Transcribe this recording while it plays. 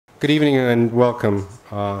Good evening and welcome.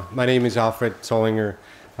 My name is Alfred Zollinger.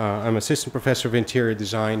 I'm Assistant Professor of Interior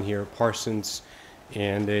Design here at Parsons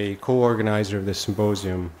and a co-organizer of the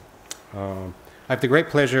Symposium. I have the great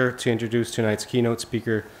pleasure to introduce tonight's keynote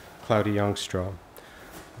speaker, Claudy Jongstra.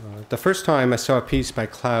 The first time I saw a piece by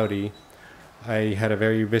Claudy, I had a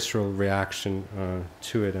very visceral reaction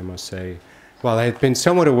to it, I must say. While I had been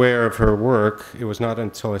somewhat aware of her work, it was not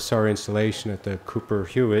until I saw her installation at the Cooper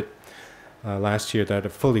Hewitt last year that I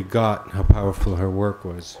fully got how powerful her work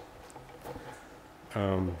was.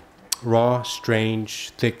 Raw, strange,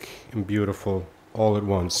 thick, and beautiful all at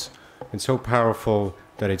once, and so powerful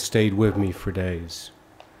that it stayed with me for days.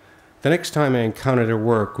 The next time I encountered her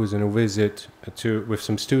work was in a visit with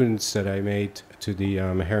some students that I made to the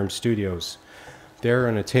Maharam Studios. There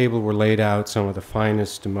on a table were laid out some of the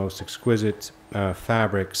finest and most exquisite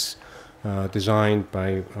fabrics designed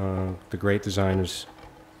by the great designers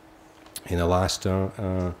in the last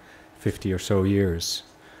 50 or so years.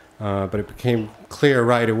 But it became clear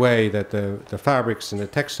right away that the fabrics and the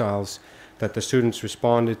textiles that the students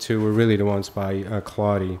responded to were really the ones by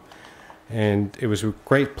Claudy. And it was with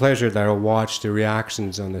great pleasure that I watched the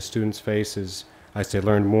reactions on the students' faces as they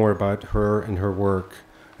learned more about her and her work.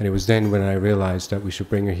 And it was then when I realized that we should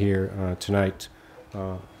bring her here tonight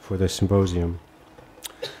for the symposium.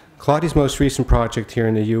 Claudy's most recent project here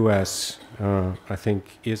in the US, I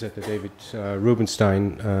think, is at the David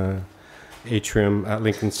Rubenstein Atrium at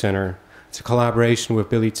Lincoln Center. It's a collaboration with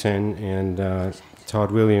Billy Tin and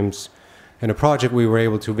Todd Williams, and a project we were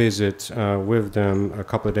able to visit with them a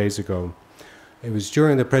couple of days ago. It was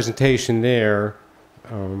during the presentation there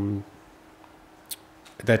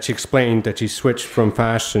that she explained that she switched from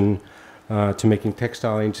fashion to making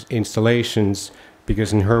textile installations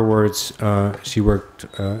because, in her words, she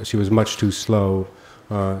was much too slow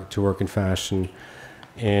to work in fashion.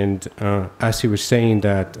 And as she was saying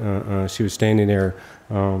that, she was standing there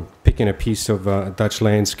picking a piece of Dutch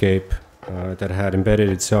landscape that had embedded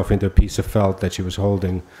itself into a piece of felt that she was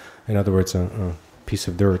holding. In other words, a piece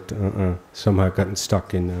of dirt somehow gotten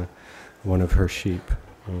stuck in one of her sheep.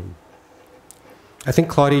 I think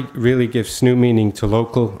Claudy really gives new meaning to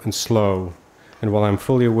local and slow. And while I'm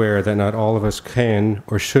fully aware that not all of us can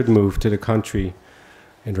or should move to the country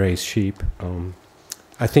and raise sheep,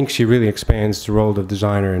 I think she really expands the role of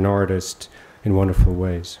designer and artist in wonderful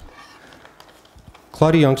ways.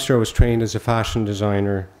 Claudy Jongstra was trained as a fashion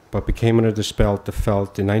designer, but became under the spell of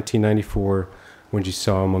felt in 1994 when she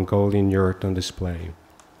saw a Mongolian yurt on display.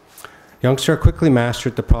 Jongstra quickly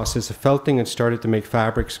mastered the process of felting and started to make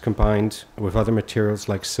fabrics combined with other materials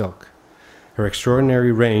like silk. Her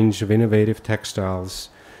extraordinary range of innovative textiles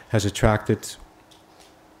has attracted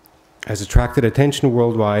attention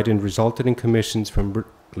worldwide and resulted in commissions from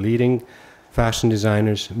leading fashion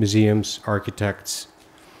designers, museums, architects,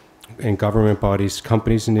 and government bodies,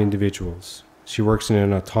 companies, and individuals. She works in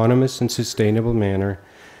an autonomous and sustainable manner,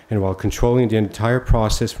 and while controlling the entire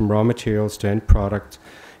process from raw materials to end product,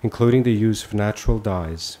 including the use of natural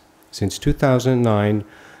dyes. Since 2009,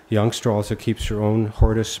 Jongstra also keeps her own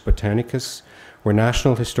Hortus Botanicus, where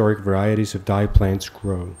national historic varieties of dye plants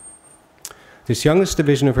grow. This youngest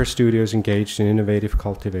division of her studio is engaged in innovative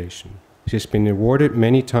cultivation. She has been awarded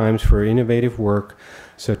many times for her innovative work,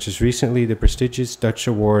 such as recently the prestigious Dutch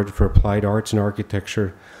Award for Applied Arts and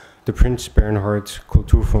Architecture, the Prince Bernhard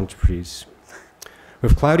Cultuurfondsprize.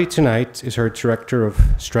 With Claudy tonight is her Director of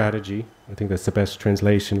Strategy, I think that's the best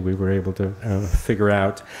translation we were able to figure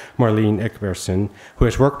out, Marleen Ekbersen, who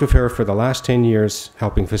has worked with her for the last 10 years,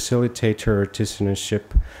 helping facilitate her artisanship.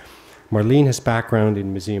 Marleen has background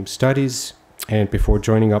in museum studies, and before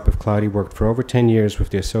joining up with Claudy, worked for over 10 years with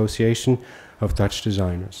the Association of Dutch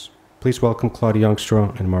Designers. Please welcome Claudy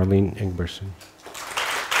Jongstra and Marleen Ekbersen.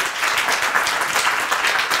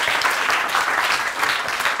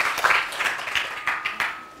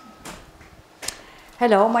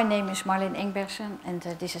 Hello, my name is Marleen Ekbersen and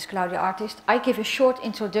this is Claudy Artist. I give a short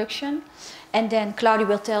introduction and then Claudy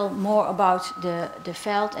will tell more about the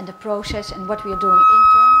felt and the process and what we are doing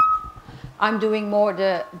intern. I'm doing more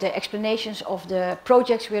the explanations of the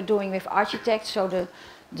projects we are doing with architects, so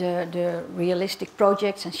the realistic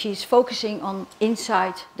projects, and she's focusing on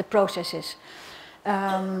inside the processes.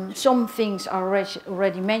 Some things are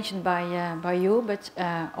already mentioned by you, but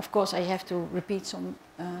of course I have to repeat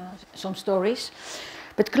some stories.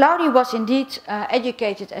 But Claudy was indeed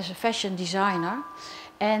educated as a fashion designer,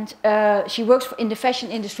 and she works in the fashion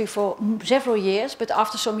industry for several years, but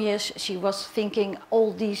after some years she was thinking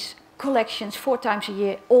all these collections 4 times a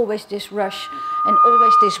year, always this rush and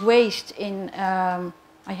always this waste in,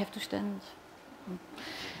 I have to stand,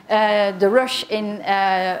 the rush in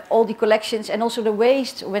all the collections, and also the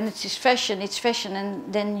waste. When it's fashion,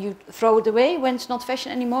 and then you throw it away when it's not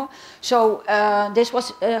fashion anymore. So this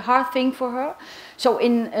was a hard thing for her. So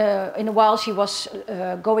in a while she was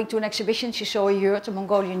going to an exhibition, she saw a yurt, a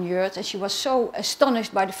Mongolian yurt, and she was so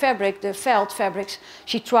astonished by the fabric, the felt fabrics,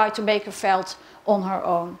 she tried to make a felt on her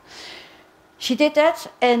own. She did that,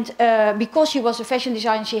 and because she was a fashion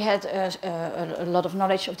designer, she had a lot of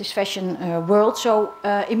knowledge of this fashion world. So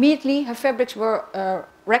immediately her fabrics were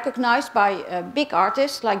recognized by big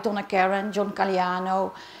artists like Donna Karan, John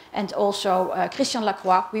Galliano, and also Christian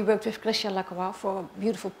Lacroix. We worked with Christian Lacroix for a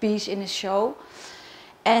beautiful piece in his show.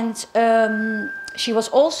 And she was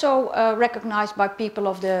also recognized by people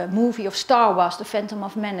of the movie of Star Wars, The Phantom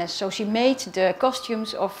of Menace. So she made the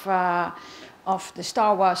costumes of the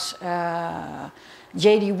Star Wars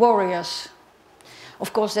Jedi warriors.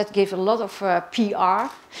 Of course, that gave a lot of PR,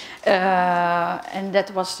 and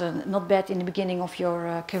that was not bad in the beginning of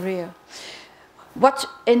your career. What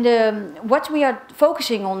we are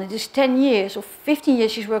focusing on, it is 10 years or 15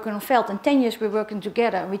 years she's working on felt, and 10 years we're working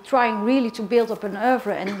together. We're trying really to build up an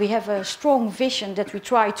oeuvre, and we have a strong vision that we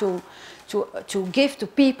try to give to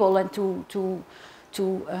people and to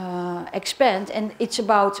expand. And it's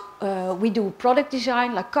about, we do product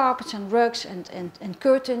design like carpets and rugs and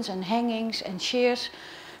curtains and hangings and chairs,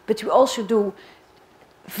 but we also do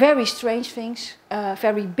very strange things,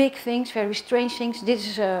 very big things, very strange things. This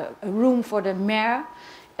is a room for the mayor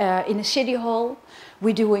in a city hall.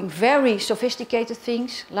 We're doing very sophisticated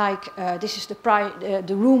things, like this is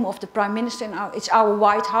the room of the Prime Minister. It's our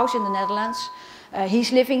White House in the Netherlands.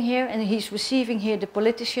 He's living here and he's receiving here the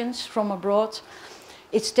politicians from abroad.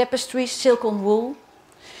 It's tapestries, silk on wool.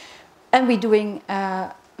 And we're doing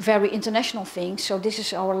very international things. So this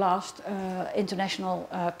is our last international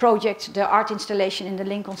project, the art installation in the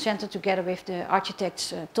Lincoln Center, together with the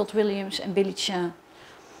architects Todd Williams and Billy Chen.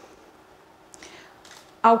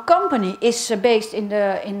 Our company is based in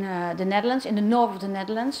the Netherlands, in the north of the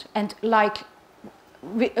Netherlands, and like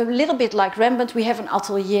a little bit like Rembrandt, we have an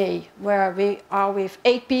atelier where we are with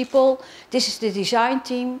 8 people. This is the design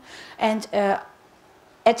team, and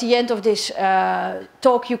at the end of this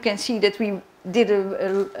talk, you can see that we did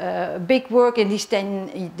a big work in these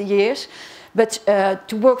 10 years. But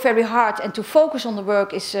to work very hard and to focus on the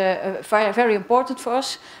work is very, very important for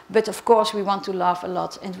us. But of course, we want to laugh a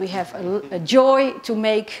lot, and we have a joy to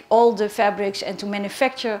make all the fabrics and to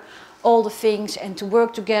manufacture all the things and to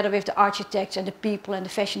work together with the architects and the people and the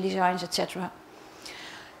fashion designers, etc.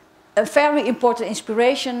 A very important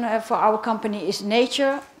inspiration for our company is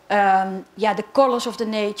nature. Yeah, the colors of the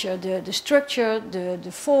nature, the structure,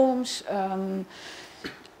 the forms,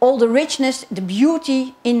 all the richness, the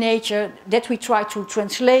beauty in nature that we try to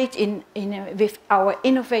translate with our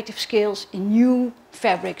innovative skills in new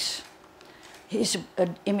fabrics. Here's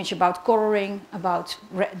an image about coloring, about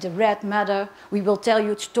the red matter. We will tell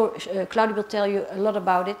you, Claudy will tell you a lot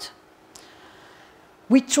about it.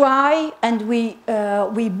 We try and we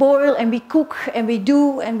boil and we cook and we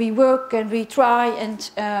do and we work and we try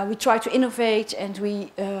to innovate and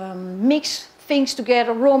we mix things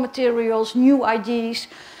together, raw materials, new ideas,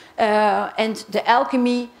 and the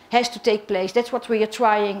alchemy has to take place. That's what we are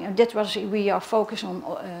trying, and that's what we are focused on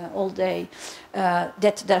all day.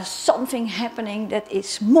 That there's something happening that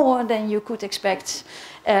is more than you could expect.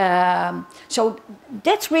 So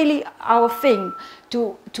that's really our thing,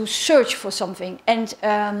 to search for something. And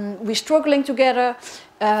we're struggling together.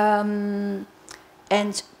 And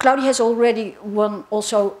Claudy has already won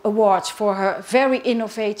also awards for her very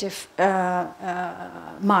innovative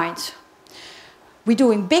mind. We're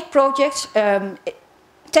doing big projects.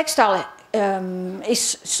 Textile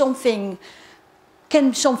is something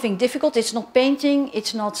difficult. It's not painting.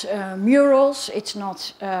 It's not murals. It's not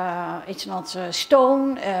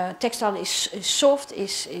stone. Textile is soft.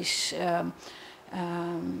 It's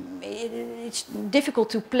difficult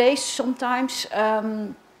to place sometimes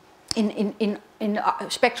in a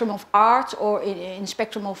spectrum of art or in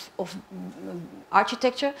spectrum of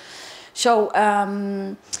architecture. So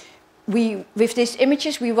with these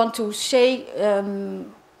images, we want to say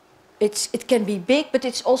it can be big, but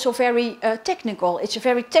it's also very technical. It's a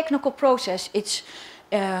very technical process. It's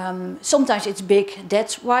sometimes it's big.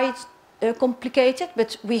 That's why it's complicated.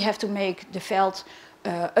 But we have to make the felt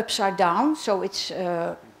upside down, so it's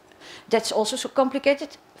that's also so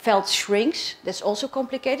complicated. Felt shrinks. That's also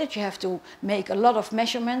complicated. You have to make a lot of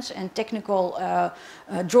measurements and technical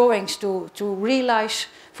drawings to realize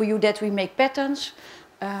for you that we make patterns.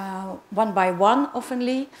 One by one,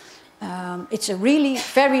 oftenly. It's a really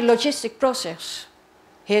very logistic process.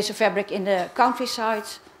 Here's a fabric in the countryside.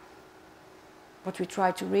 what we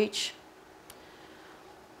try to reach.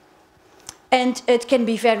 And it can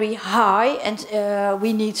be very high, and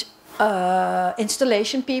we need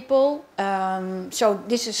installation people. So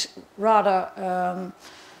this is rather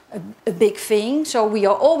a big thing. So we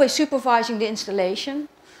are always supervising the installation.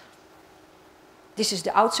 This is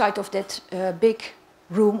the outside of that big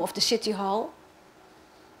room of the City Hall.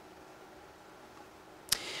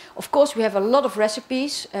 Of course, we have a lot of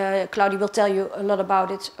recipes. Claudy will tell you a lot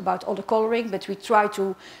about it, about all the coloring, but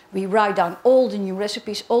we write down all the new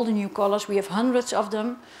recipes, all the new colors. We have hundreds of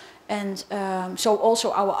them. And so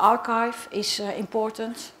also our archive is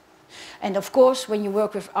important. And of course, when you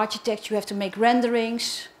work with architects, you have to make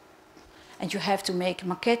renderings, and you have to make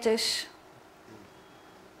maquettes.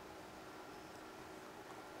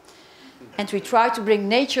 And we try to bring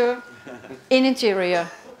nature in interior.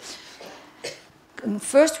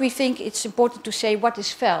 First, we think it's important to say what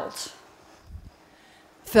is felt.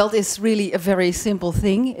 Felt is really a very simple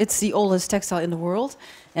thing. It's the oldest textile in the world,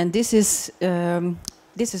 and this is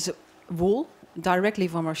wool directly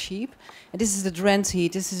from our sheep. And this is the Drent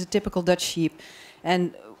heat. This is a typical Dutch sheep.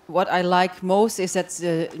 And what I like most is that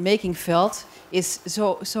making felt is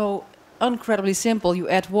so incredibly simple. You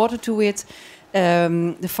add water to it.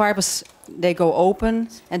 The fibers, they go open,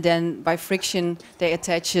 and then by friction they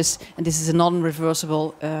attaches, and this is a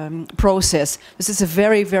non-reversible process. This is a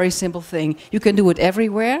very, very simple thing. You can do it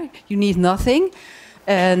everywhere. You need nothing,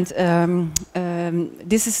 and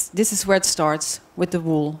this is where it starts with the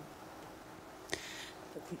wool.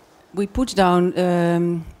 We put down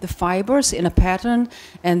the fibers in a pattern,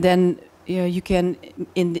 and then you can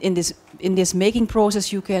in this making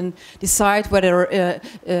process you can decide whether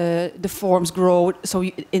the forms grow. So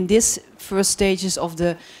in this first stages of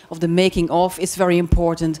the making of, it's very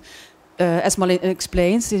important. As Marlene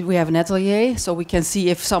explains, we have an atelier, so we can see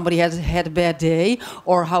if somebody has had a bad day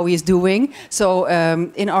or how he is doing. So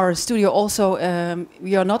in our studio also,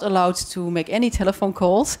 we are not allowed to make any telephone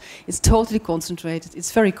calls. It's totally concentrated.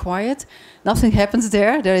 It's very quiet. Nothing happens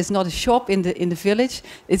there. There is not a shop in the village.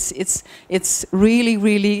 It's really,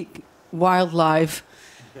 really wildlife.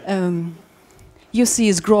 You see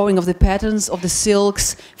it's growing of the patterns of the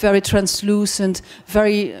silks, very translucent,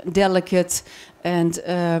 very delicate, and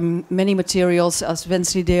many materials as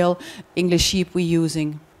Wensleydale, English sheep we're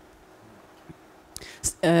using.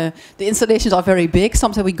 The installations are very big.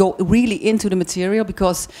 Sometimes we go really into the material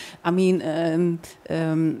because, I mean,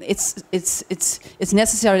 it's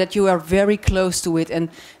necessary that you are very close to it. And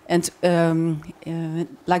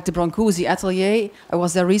like the Brancusi atelier, I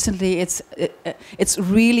was there recently. It's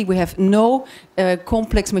really, we have no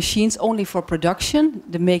complex machines, only for production,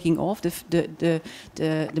 the making of the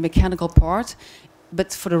mechanical part.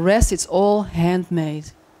 But for the rest, it's all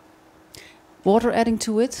handmade. Water adding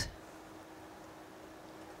to it.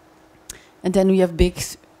 And then we have big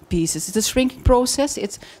pieces. It's a shrinking process.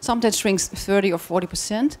 It sometimes shrinks 30 or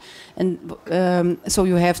 40%, and so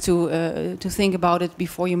you have to think about it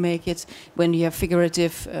before you make it. When you have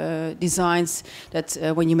figurative designs, that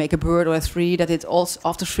when you make a bird or a tree, that it also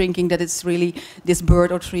after shrinking, that it's really this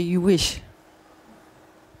bird or tree you wish.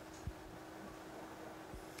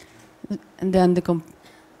 And then the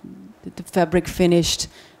fabric finished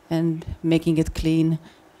and making it clean,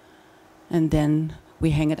 and then we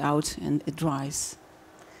hang it out and it dries.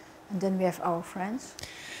 And then we have our friends.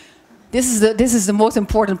 This is the most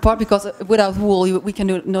important part, because without wool we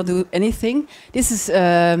can not do anything. This is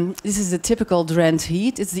the typical Drent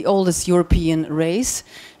heat. It's the oldest European race,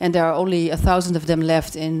 and there are only 1,000 of them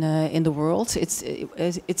left in the world.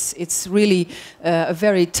 It's really a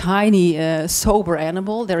very tiny, sober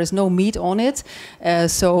animal. There is no meat on it,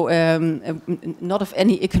 so not of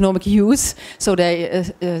any economic use. So they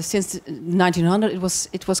since 1900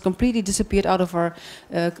 it was completely disappeared out of our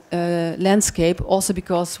landscape. Also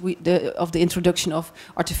because of the introduction of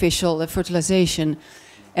artificial fertilization,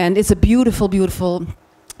 and it's a beautiful, beautiful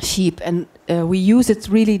sheep, and we use it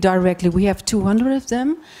really directly. We have 200 of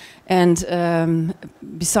them, and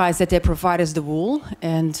besides that, they provide us the wool,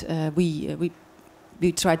 and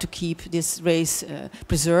we try to keep this race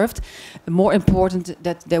preserved. More important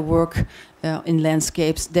that they work in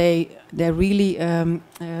landscapes. They really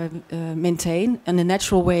maintain in a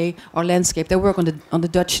natural way our landscape. They work on the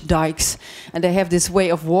Dutch dikes, and they have this way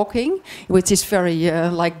of walking, which is very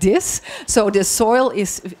like this. So the soil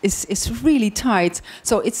is really tight.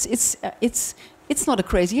 So it's not a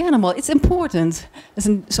crazy animal. It's important.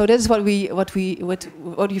 So that's what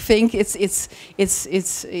do you think? It's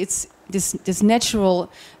this natural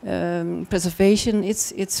preservation.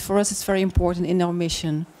 It's for us. It's very important in our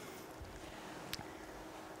mission.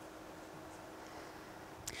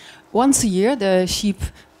 Once a year, the sheep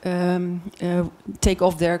take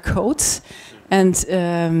off their coats, and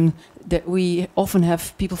that we often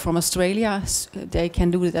have people from Australia. They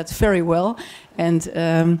can do that very well, and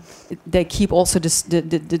they keep also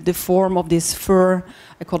the form of this fur.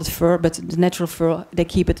 I call it fur, but the natural fur. They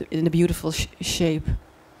keep it in a beautiful shape.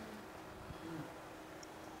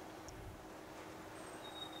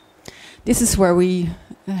 This is where we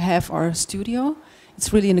have our studio.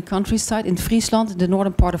 It's really in the countryside, in Friesland, in the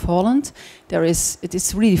northern part of Holland. It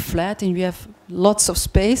is really flat, and you have lots of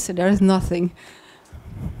space, and there is nothing.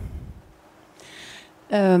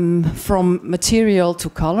 From material to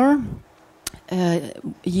color. A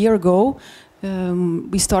year ago,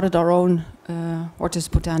 we started our own Hortus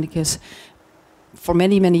Botanicus. For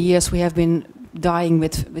many, many years, we have been dyeing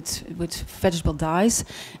with vegetable dyes,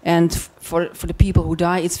 and for the people who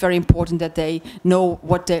dye, it's very important that they know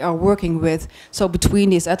what they are working with. So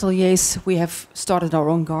between these ateliers, we have started our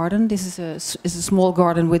own garden. This is a small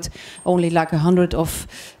garden with only like 100 of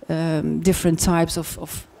different types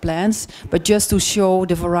of plants, but just to show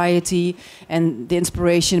the variety and the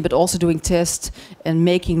inspiration, but also doing tests and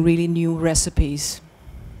making really new recipes.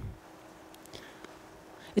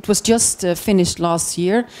 It was just finished last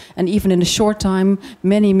year, and even in a short time,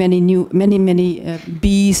 many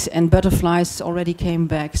bees and butterflies already came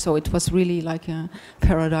back. So it was really like a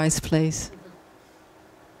paradise place.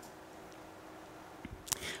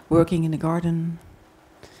 Working in the garden.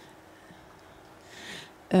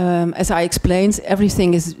 As I explained,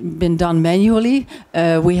 everything has been done manually.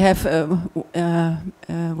 We have a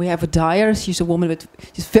dyer. She's a woman with,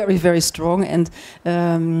 she's very, very strong, and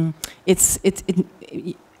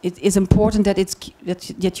it is important that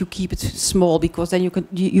that you keep it small, because then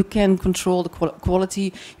you can control the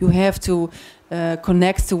quality. You have to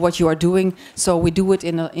connect to what you are doing. So we do it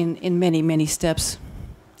in many steps.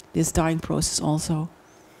 This dyeing process also.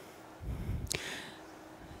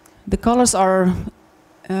 The colors are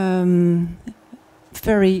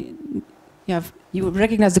very, yeah, you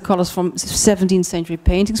recognize the colors from 17th century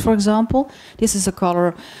paintings, for example. This is a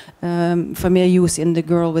color Vermeer used in The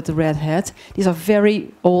Girl with the Red Hat. These are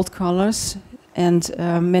very old colors, and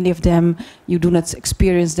many of them, you do not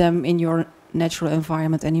experience them in your natural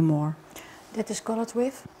environment anymore. That is colored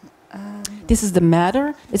with? This is the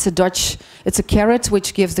madder. It's a carrot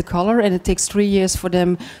which gives the color, and it takes 3 years for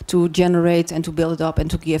them to generate and to build it up and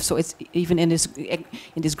to give. So it's even in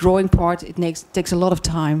this growing part, it takes a lot of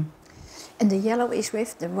time. And the yellow is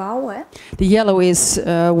with the wow, eh? The yellow is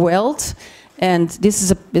weld, and this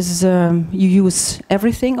is you use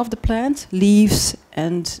everything of the plant, leaves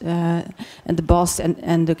and the bast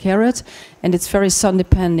and the carrot, and it's very sun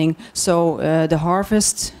depending. So the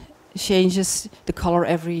harvest changes the color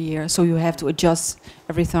every year, so you have to adjust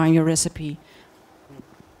every time your recipe.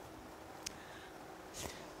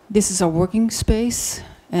 This is our working space,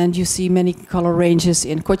 and you see many color ranges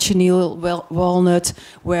in cochineal, walnut,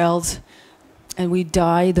 weld, and we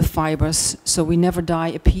dye the fibers, so we never dye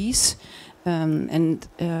a piece, and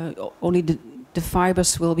only the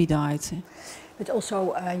fibers will be dyed. But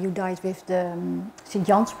also you dyed with the St.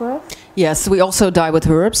 Jansbrug? Yes, we also dye with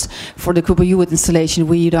herbs. For the Cooper Hewitt installation,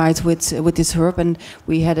 we dyed with this herb, and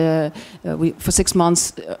we had for 6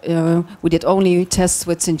 months we did only tests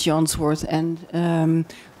with St. John's wort, and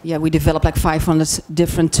yeah, we developed like 500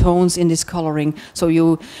 different tones in this coloring. So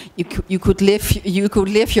you could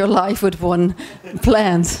live your life with one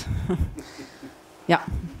plant. Yeah.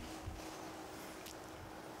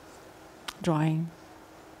 Drying.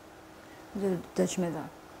 The Dutch Miller.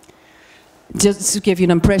 Just to give you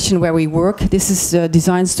an impression where we work, this is a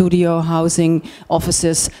design studio, housing,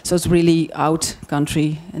 offices, so it's really out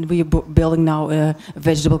country, and we are building now a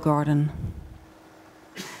vegetable garden.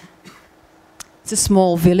 It's a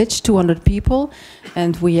small village, 200 people,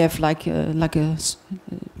 and we have like a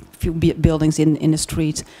few buildings in the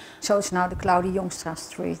street. So it's now the Claudy Jongstra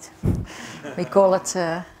street. We call it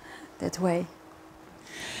that way.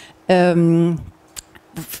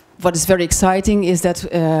 What is very exciting is that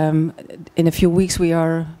in a few weeks we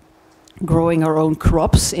are growing our own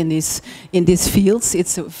crops in these fields.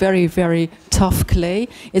 It's a very, very tough clay.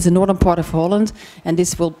 It's the northern part of Holland, and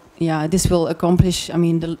this will accomplish. I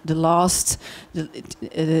mean, then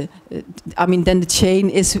the chain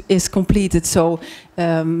is completed. So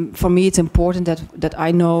for me, it's important that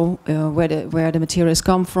I know where the materials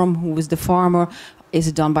come from, who is the farmer. Is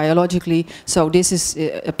it done biologically? So this is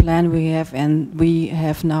a plan we have, and we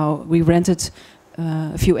rented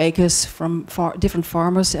a few acres from different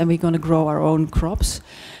farmers, and we're going to grow our own crops,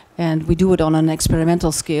 and we do it on an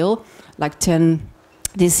experimental scale, like 10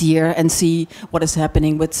 this year and see what is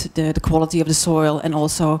happening with the quality of the soil, and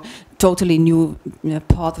also totally new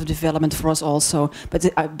path of development for us also.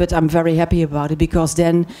 But I'm very happy about it, because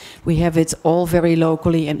then we have it all very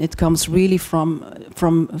locally, and it comes really from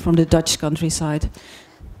the Dutch countryside.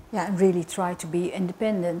 Yeah, and really try to be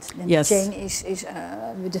independent. Then Yes. the chain is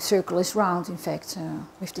the circle is round, in fact,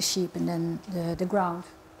 with the sheep and then the ground.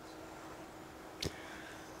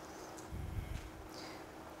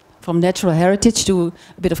 From natural heritage to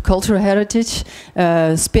a bit of cultural heritage,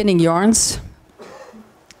 spinning yarns.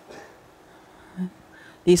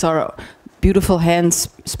 These are beautiful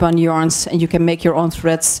hand-spun yarns, and you can make your own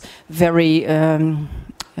threads very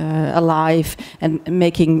alive, and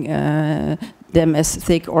making them as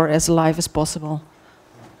thick or as alive as possible.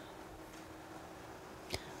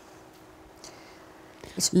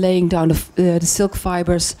 It's laying down the silk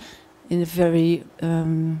fibers in a very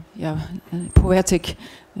poetic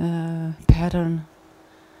pattern.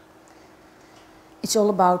 It's all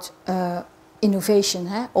about innovation,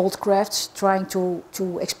 old crafts, trying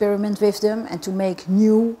to experiment with them and to make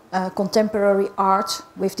new contemporary art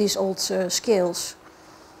with these old scales.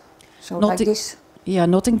 So like this. Yeah,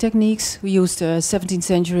 knotting techniques. We used 17th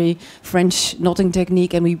century French knotting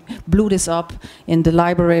technique, and we blew this up in the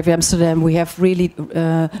Library of Amsterdam. We have really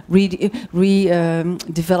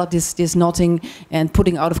developed this knotting and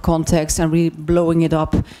putting out of context and really blowing it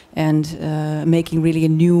up and making really a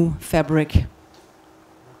new fabric.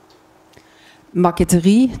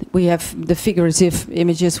 Maquetterie, we have the figurative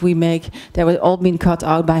images we make. They were all been cut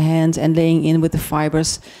out by hand and laying in with the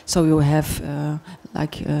fibers. So you have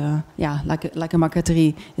like a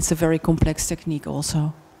maquetterie. It's a very complex technique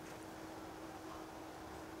also.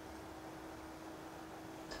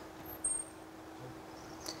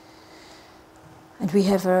 And we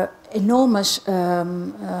have an enormous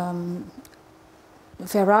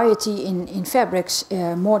variety in fabrics,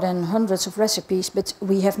 more than hundreds of recipes, but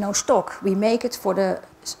we have no stock. We make it for the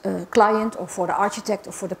client or for the architect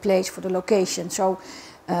or for the place, for the location. So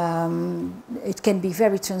it can be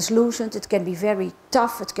very translucent, it can be very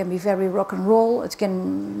tough, it can be very rock and roll, it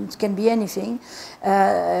can be anything.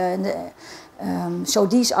 So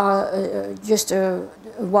these are just a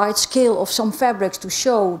wide scale of some fabrics to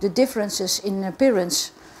show the differences in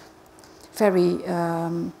appearance. Very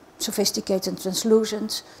sophisticated and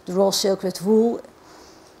translucent, the raw silk with wool.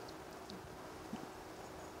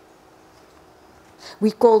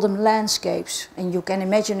 We call them landscapes, and you can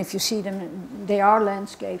imagine if you see them, they are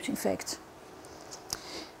landscapes in fact.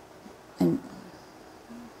 And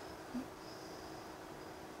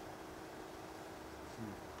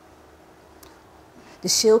the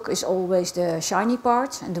silk is always the shiny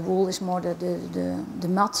part, and the wool is more the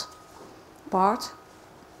matte part.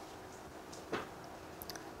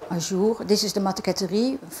 Azure. This is the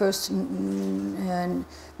maquetterie, first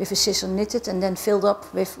with a scissor knitted and then filled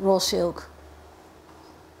up with raw silk.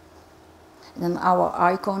 And then our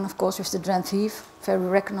icon, of course, with the Dranvive, very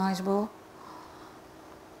recognizable.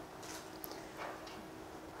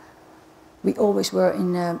 We always were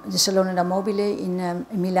in the Salone da Mobile in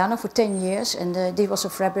Milano for 10 years, and this was a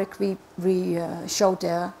fabric we showed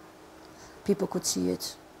there. People could see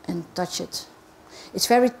it and touch it. It's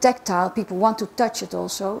very tactile, people want to touch it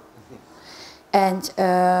also. And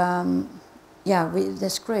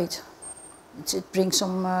that's great. It brings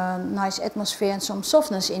some nice atmosphere and some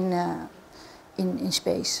softness in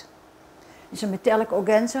space. It's a metallic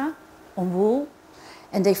organza on wool,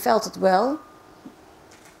 and they felt it well.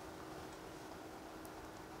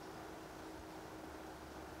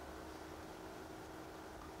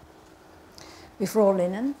 With raw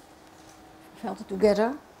linen, felt it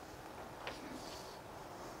together.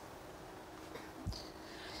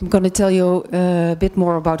 I'm going to tell you a bit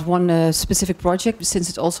more about one specific project, since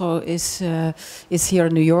it also is here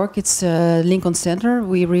in New York. It's Lincoln Center.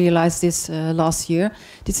 We realized this last year.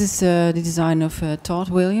 This is the design of Todd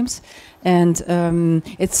Williams, and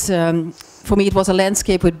it's for me it was a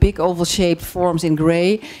landscape with big oval-shaped forms in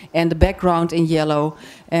gray and the background in yellow.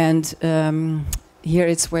 And here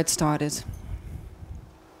it's where it started.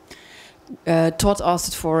 Todd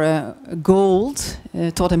asked for gold.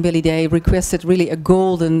 Todd and Billy, they requested really a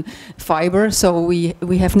golden fiber. So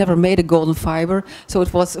we have never made a golden fiber. So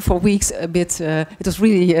it was for weeks a bit. It was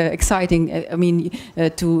really exciting. I mean,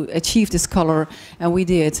 to achieve this color, and we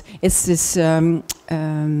did. It's this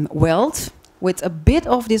welt with a bit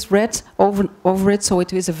of this red over it. So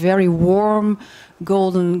it is a very warm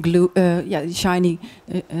golden glue.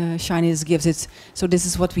 Shininess gives it. So this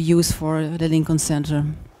is what we use for the Lincoln Center.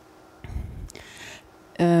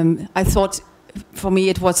 I thought for me,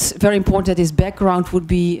 it was very important that this background would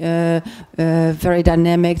be very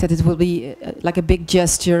dynamic, that it will be like a big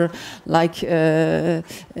gesture, like that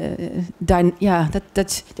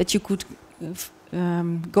you could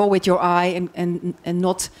go with your eye and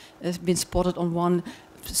not been spotted on one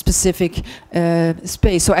specific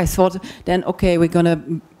space. So I thought then, okay, we're gonna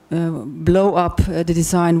blow up the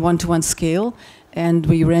design one-to-one scale, and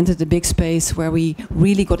we rented a big space where we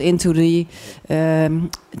really got into the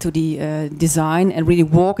design and really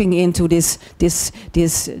walking into this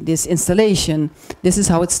installation. This is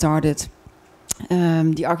how it started.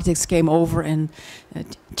 The architects came over and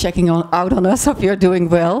checking out on us if you're doing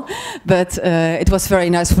well, but it was very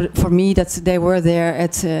nice for me that they were there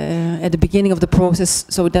at the beginning of the process.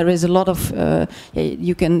 So there is a lot of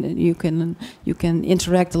you can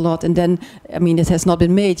interact a lot, and then I mean it has not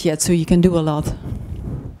been made yet, so you can do a lot.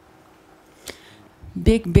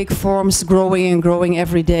 Big forms growing and growing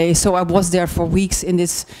every day. So I was there for weeks in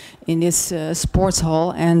this sports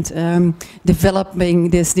hall and developing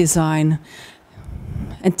this design.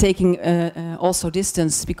 And taking also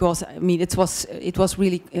distance, because I mean it was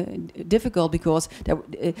really difficult, because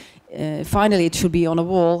finally it should be on a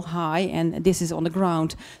wall high, and this is on the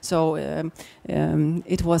ground. So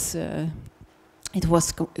it was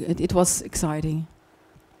exciting.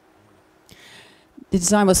 The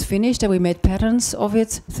design was finished and we made patterns of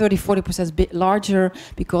it, 30-40% bit larger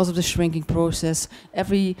because of the shrinking process.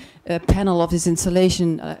 Every panel of this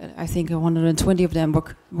installation, I think 120 of them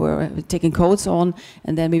were taking coats on,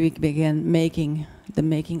 and then we began making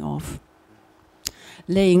of.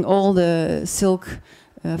 Laying all the silk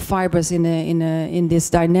fibers in this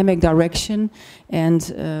dynamic direction,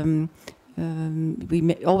 and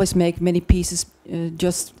we always make many pieces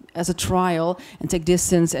just as a trial and take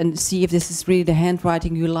distance and see if this is really the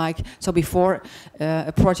handwriting you like. So before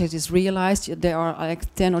a project is realized, there are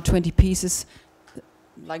like 10 or 20 pieces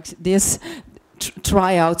like this,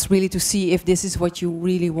 tryouts really to see if this is what you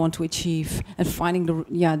really want to achieve, and finding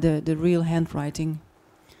the real handwriting.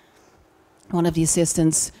 One of the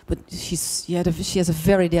assistants, but she has a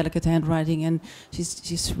very delicate handwriting, and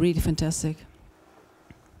she's really fantastic.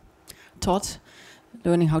 Todd,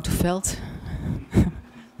 learning how to felt.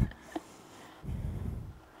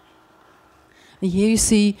 And here you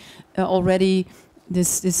see already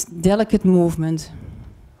this delicate movement.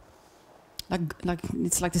 Like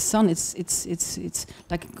it's like the sun. It's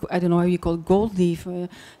like, I don't know how you call it, gold leaf.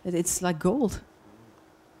 It's like gold.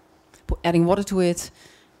 Adding water to it,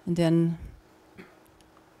 and then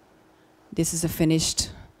this is a finished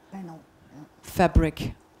panel,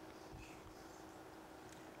 fabric.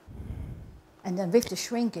 And then with the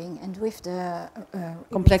shrinking and with the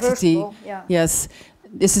complexity, yes,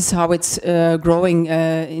 this is how it's growing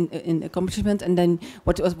in accomplishment. And then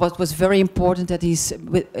what was very important, that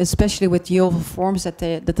especially with the oval forms, that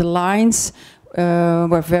the lines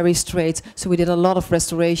were very straight. So we did a lot of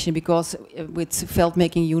restoration, because with felt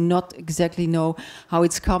making you not exactly know how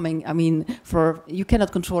it's coming. I mean, you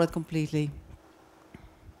cannot control it completely.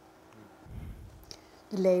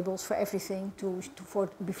 The labels for everything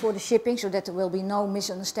before the shipping, so that there will be no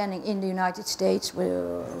misunderstanding in the United States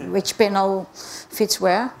which panel fits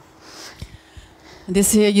where.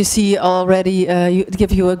 This here you see already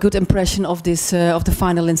give you a good impression of this of the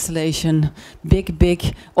final installation.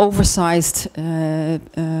 Big oversized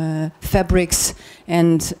fabrics,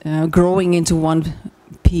 and growing into one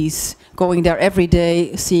piece. Going there every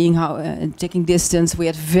day, seeing how, taking distance. We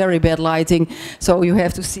had very bad lighting, so you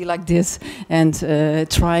have to see like this, and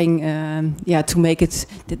trying, to make it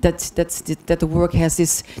that the work has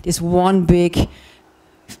this one big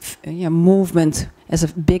movement, as a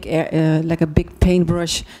big like a big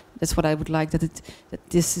paintbrush. That's what I would like. That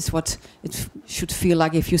this is what it should feel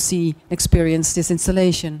like if you experience this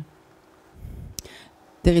installation.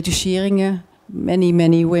 De retoucheringen.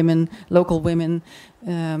 Many women, local women,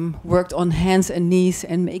 worked on hands and knees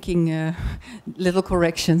and making little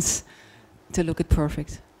corrections to look it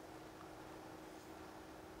perfect.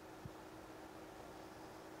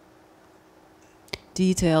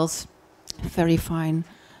 Details, very fine,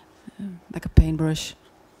 like a paintbrush.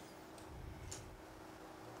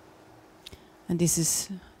 And this is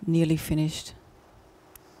nearly finished.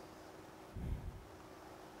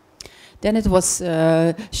 Then it was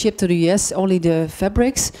shipped to the US, only the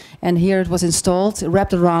fabrics, and here it was installed,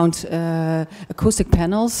 wrapped around acoustic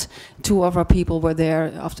panels. 2 of our people were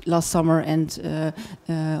there last summer and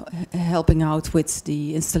helping out with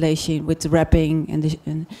the installation, with the wrapping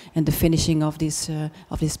and the finishing of these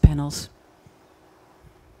panels.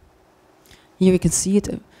 Here you can see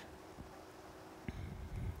it,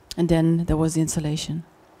 and then there was the installation.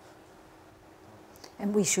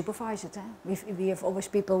 and we supervise it. We have always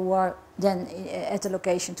people who are then at the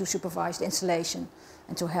location to supervise the installation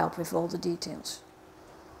and to help with all the details.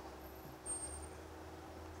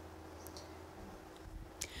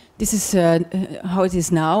 This is how it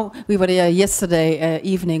is now. We were there yesterday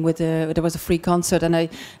evening with there was a free concert,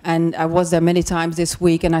 and I was there many times this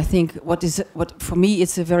week. And I think what for me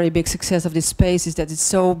it's a very big success of this space is that it's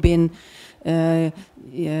so been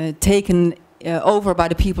taken over by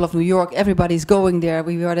the people of New York. Everybody's going there.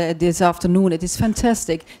 We were there this afternoon. It is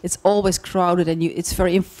fantastic. It's always crowded, and it's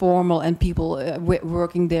very informal, and people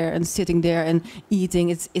working there and sitting there and eating.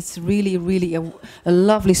 It's really a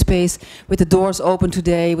lovely space with the doors open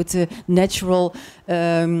today, with the natural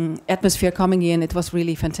atmosphere coming in. It was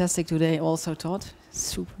really fantastic today also, Todd.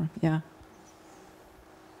 Super, yeah.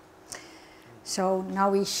 So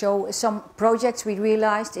now we show some projects we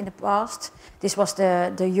realized in the past. This was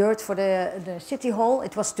the yurt for the city hall.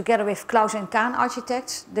 It was together with Claus and Kaan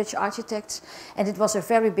architects, Dutch architects. And it was a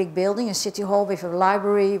very big building, a city hall with a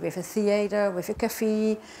library, with a theater, with a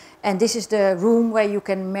cafe. And this is the room where you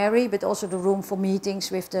can marry, but also the room for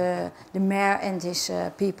meetings with the mayor and his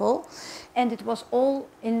people. And it was all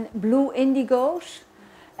in blue indigos.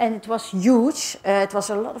 And it was huge. It was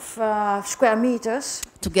a lot of square meters.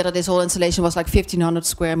 Together, this whole installation was like 1,500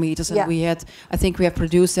 square meters, and we had, I think, we have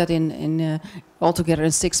produced that in altogether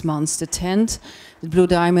in 6 months. The tent, the Blue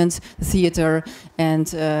Diamond, the theater,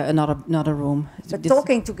 and another room. But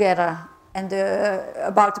talking together and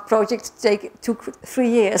about the project took 3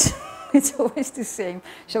 years. It's always the same.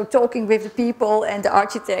 So talking with the people and the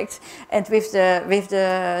architects and with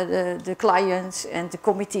the clients and the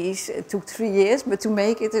committees, it took 3 years. But to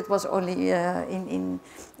make it, it was only in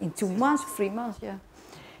 2 months, 3 months. Yeah.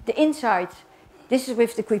 The inside, this is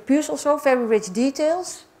with the quippures also, very rich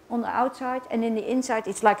details on the outside, and in the inside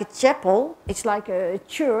it's like a chapel. It's like a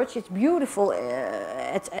church. It's beautiful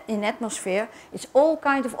in atmosphere. It's all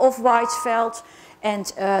kind of off-white felt.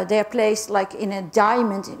 And they're placed like in a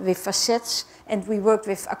diamond with facets, and we worked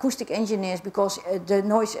with acoustic engineers because the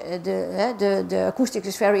noise, the acoustics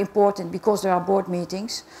is very important because there are board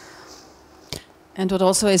meetings. And what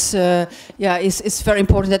also is, is very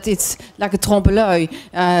important that it's like a trompe-l'œil.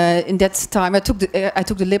 In that time, I took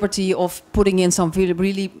the liberty of putting in some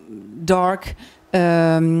really dark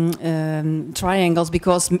triangles,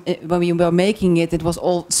 because when we were making it, it was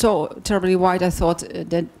all so terribly white. I thought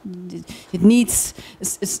that it needs,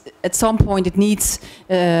 at some point, it needs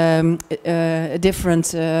a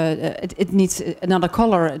different, it needs another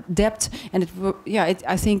color depth, and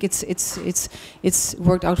I think it's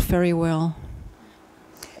worked out very well.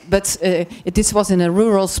 But this was in a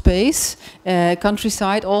rural space,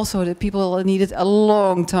 countryside. Also, the people needed a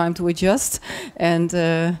long time to adjust, and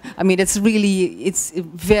I mean, it's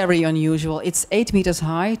very unusual. It's 8 meters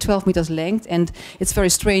high, 12 meters length, and it's very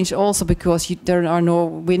strange also because there are no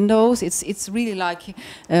windows. It's really like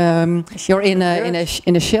you're in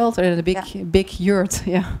a shelter, in a big yurt.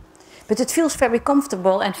 Yeah. But it feels very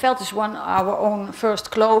comfortable, and felt is our own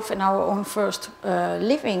first clove and our own first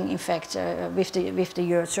living, in fact, with the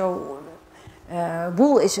yurt. So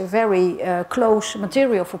wool is a very close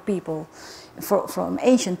material for people from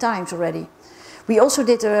ancient times already. We also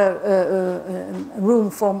did a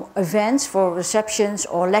room for events, for receptions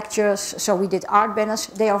or lectures. So we did art banners.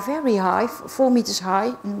 They are very high, 4 meters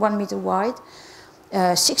high and 1 meter wide.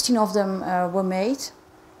 16 of them were made.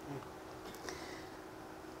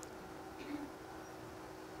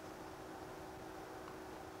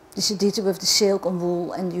 This is detail with the silk on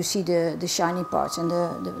wool, and you see the shiny parts and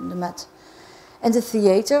the mat. And the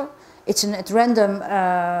theater, it's at random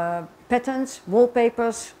patterns,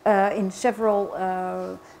 wallpapers in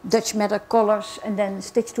several Dutch matter colors, and then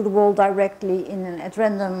stitched to the wall directly in at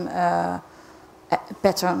random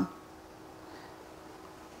pattern.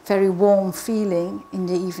 Very warm feeling in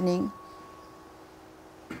the evening.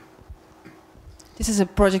 This is a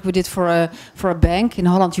project we did for a bank in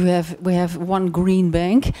Holland. We have one green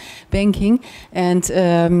banking, and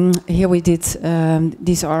here we did.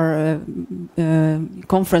 These are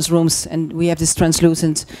conference rooms, and we have these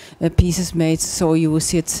translucent pieces made, so you will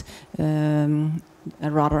sit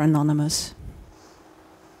rather anonymous.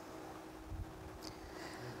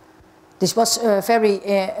 This was a very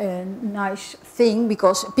nice thing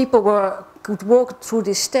because people could walk through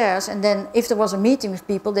these stairs, and then if there was a meeting with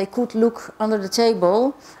people, they could look under the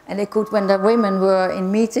table, and they could, when the women were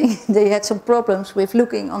in meeting, they had some problems with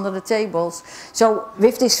looking under the tables. So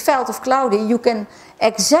with this felt of Claudy, you can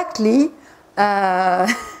exactly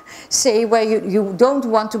say where you don't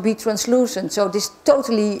want to be translucent. So this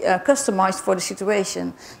totally customized for the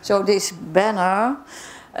situation. So this banner,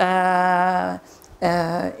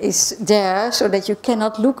 is there so that you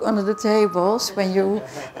cannot look under the tables when you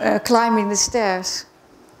climbing the stairs.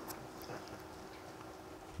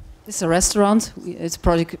 This is a restaurant. It's a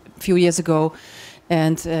project a few years ago,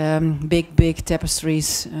 and big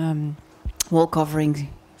tapestries, wall covering,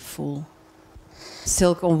 full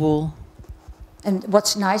silk on wool. And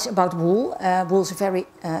what's nice about wool, wool is a very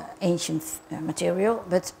ancient material,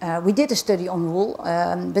 but we did a study on wool,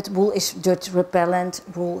 but wool is dirt repellent,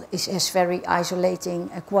 wool has very isolating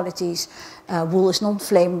qualities, wool is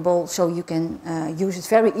non-flammable, so you can use it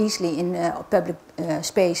very easily in public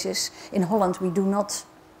spaces. In Holland we do not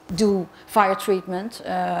do fire treatment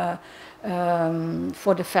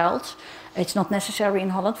for the veld. It's not necessary in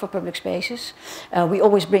Holland for public spaces. We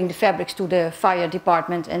always bring the fabrics to the fire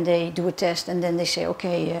department and they do a test and then they say,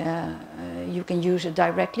 okay, you can use it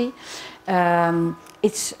directly.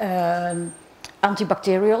 It's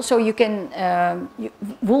antibacterial, so you can,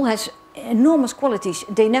 wool has enormous qualities.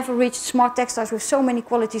 They never reached smart textiles with so many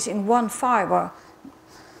qualities in one fiber.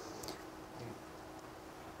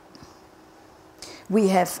 We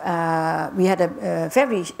had a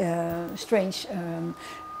very strange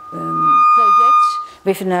projects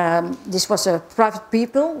with this was a private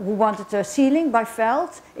people who wanted a ceiling by veld.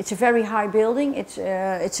 It's a very high building.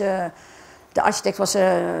 The architect was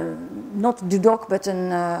not Dudok but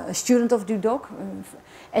a student of Dudok,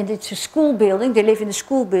 and it's a school building. They live in a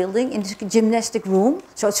school building in the gymnastic room,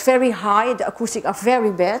 so it's very high. The acoustics are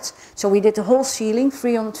very bad. So we did the whole ceiling,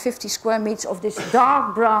 350 square meters of this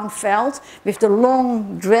dark brown veld with the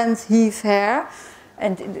long Drent heath hair.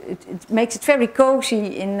 And it makes it very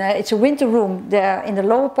cozy. It's a winter room there in the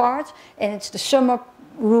lower part, and it's the summer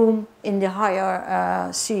room in the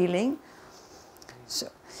higher ceiling. So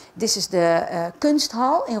this is the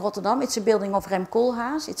Kunsthal in Rotterdam. It's a building of Rem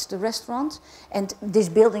Koolhaas. It's the restaurant, and this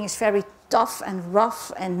building is very tough and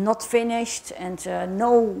rough and not finished, and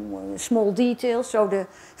no small details. So the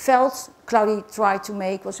veld Claudy tried to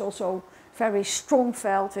make was also very strong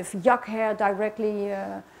veld with yak hair directly.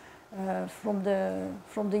 From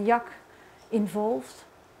the yak involved.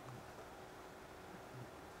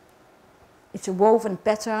 It's a woven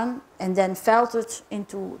pattern and then felted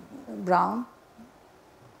into brown.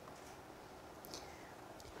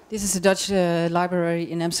 This is a Dutch library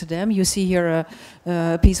in Amsterdam. You see here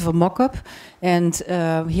a piece of a mock-up, and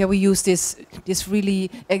here we use this really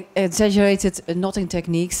exaggerated knotting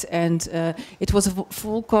techniques, and it was a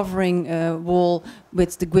full covering wall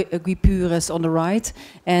with the guipures on the right,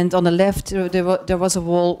 and on the left there was a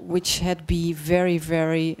wall which had be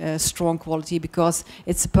very strong quality because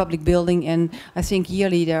it's a public building, and I think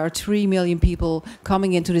yearly there are 3 million people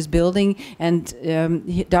coming into this building, and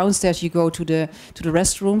downstairs you go to the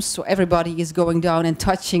restrooms, so everybody is going down and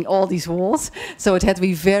touching all these walls, so it had to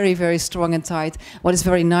be very strong and tight. What is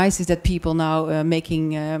very nice is that people now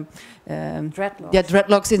making dreadlocks. Yeah,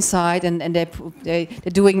 dreadlocks inside, and they're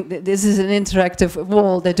doing. This is an interactive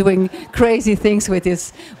wall. They're doing crazy things with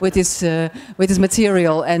this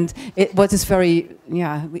material, and what is very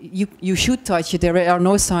you should touch it. There are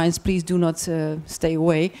no signs. Please do not stay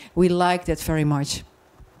away. We like that very much.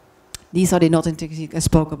 These are the knotting techniques I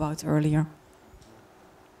spoke about earlier.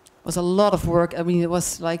 It was a lot of work. I mean, it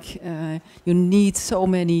was like you need so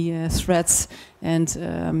many threads,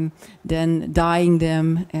 and then dyeing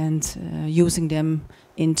them and using them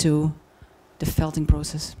into the felting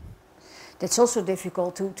process. That's also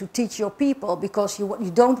difficult to teach your people, because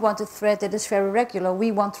you don't want a thread that is very regular.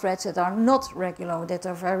 We want threads that are not regular, that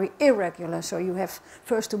are very irregular. So you have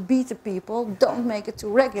first to beat the people, don't make it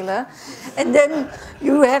too regular, and then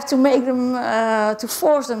you have to make them to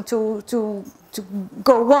force them to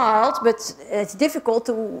go wild, but it's difficult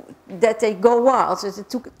that they go wild.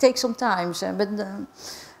 It takes some time, but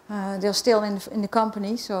they're still in the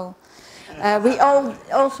company. So we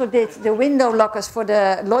also did the window lockers for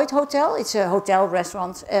the Lloyd Hotel. It's a hotel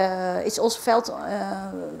restaurant. It's also felt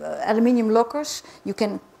aluminium lockers. You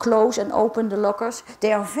can close and open the lockers.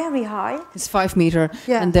 They are very high. It's 5 meters,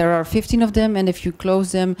 yeah. And there are 15 of them. And if you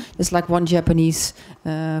close them, it's like one Japanese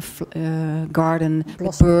garden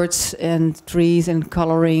with birds and trees and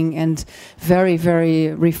coloring, and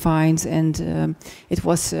very refined. And it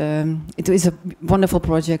is a wonderful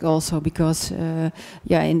project also, because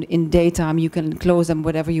in daytime you can close them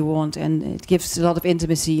whatever you want, and it gives a lot of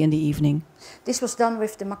intimacy in the evening. This was done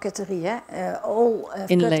with the maquetterie, all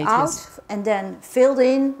cut out and then filled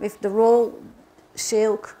in with the raw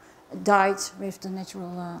silk, dyed with the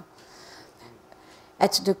natural.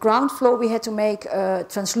 At the ground floor we had to make a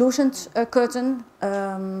translucent curtain,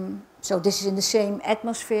 so this is in the same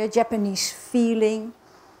atmosphere, Japanese feeling.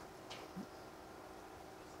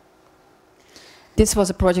 This was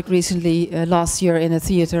a project recently, last year, in a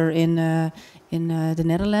theater in the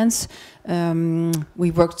Netherlands.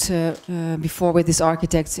 We worked before with this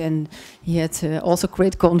architect, and he had also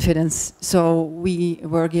great confidence. So we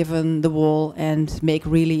were given the wall and make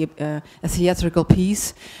really a theatrical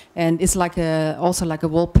piece, and it's like also like a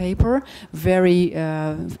wallpaper. Very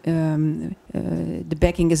the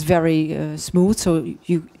backing is very smooth, so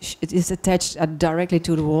it is attached directly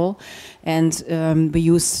to the wall, and we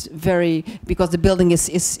use because the building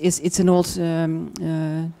it's an old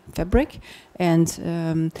fabric, and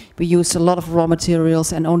we use a lot of raw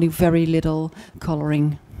materials and only very little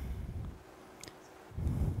coloring.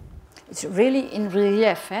 It's really in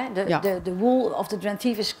relief. Eh? Yeah. The wool of the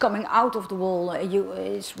Drantief is coming out of the wall.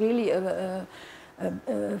 It's really a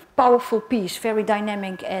powerful piece, very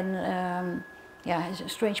dynamic, and yeah, has a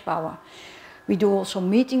strange power. We do also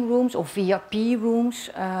meeting rooms or VIP rooms.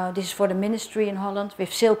 This is for the ministry in Holland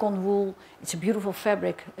with silk-on wool. It's a beautiful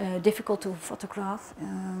fabric, difficult to photograph.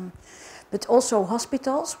 But also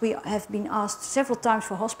hospitals. We have been asked several times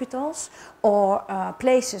for hospitals or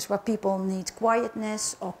places where people need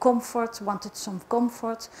quietness or comfort, wanted some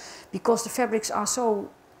comfort, because the fabrics are so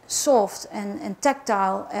soft and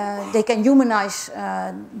tactile. They can humanize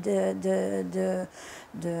the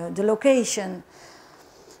location.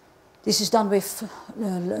 This is done with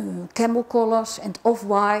camel collars and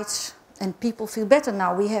off-whites, and people feel better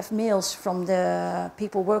now. We have mails from the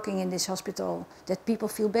people working in this hospital that people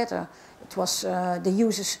feel better. It was on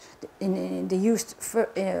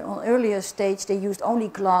earlier stage they used only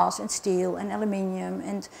glass and steel and aluminium,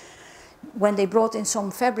 and when they brought in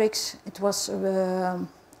some fabrics, it was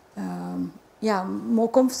yeah, more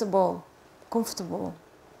comfortable.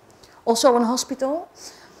 Also a hospital,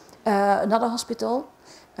 another hospital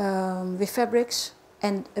with fabrics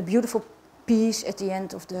and a beautiful piece at the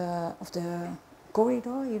end of the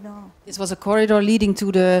corridor, you know. This was a corridor leading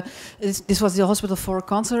to the. This was the hospital for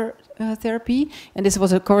cancer therapy, and this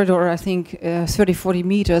was a corridor, I think, 30-40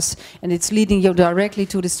 meters, and it's leading you directly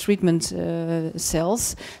to this treatment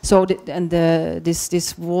cells. So,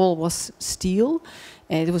 this wall was steel,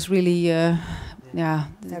 and it was really, yeah,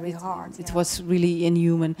 very hard. It was really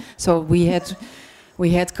inhuman. So we had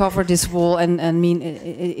covered this wall, and I mean,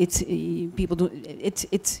 it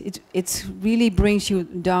really brings you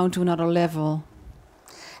down to another level.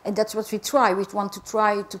 And that's what we try. We want to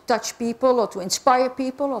try to touch people or to inspire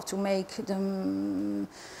people or to make them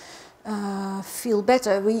feel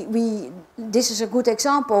better. This is a good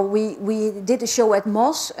example. We did a show at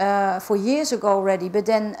Moss for years ago already, but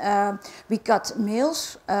then we got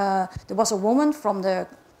mails. There was a woman from the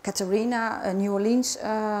Catarina, New Orleans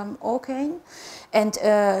hurricane, and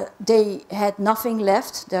they had nothing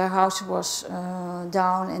left. Their house was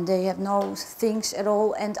down and they had no things at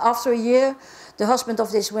all. And after a year, the husband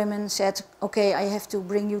of this woman said, okay, I have to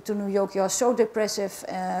bring you to New York. You are so depressive,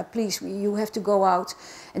 please, you have to go out.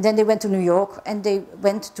 And then they went to New York and they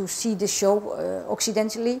went to see the show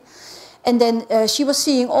occidentally. And then she was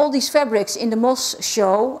seeing all these fabrics in the Moss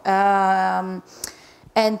show.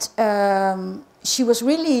 She was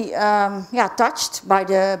really yeah, touched by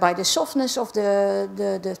the softness of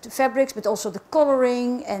the fabrics, but also the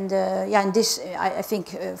coloring and yeah, and this I think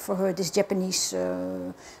for her this Japanese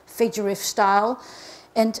figurative style,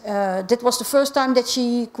 and that was the first time that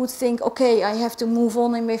she could think, okay, I have to move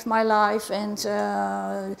on with my life and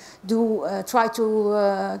try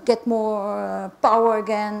to get more power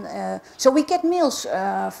again. So we get mails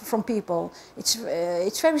from people.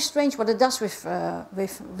 It's very strange what it does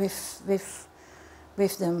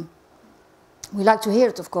with them. We like to hear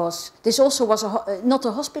it, of course. This also was not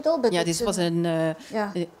a hospital, but yeah, this was yeah.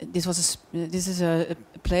 This is a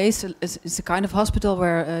place. It's a kind of hospital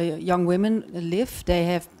where young women live. They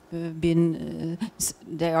have been.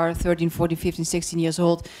 They are 13, 14, 15, 16 years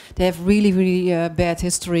old. They have really bad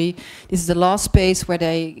history. This is the last space where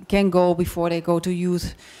they can go before they go to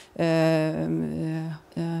youth. How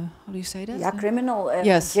do you say that? Yeah, criminal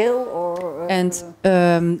yes. jail or. And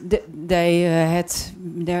they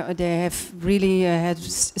have really had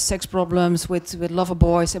sex problems with lover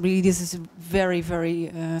boys. Really, this is very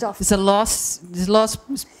tough. It's this last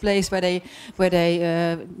place where they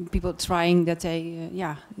people trying that they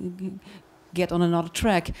yeah get on another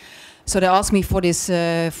track. So they asked me for this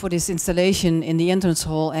installation in the entrance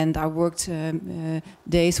hall, and I worked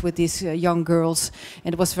days with these young girls,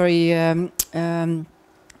 and it was very.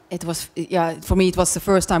 It was, yeah, for me it was the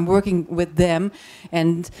first time working with them,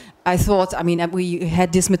 and I thought, I mean, we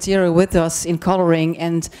had this material with us in coloring,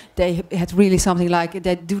 and they had really something like,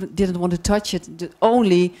 they didn't want to touch it,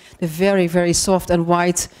 only the very soft and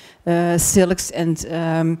white silks, and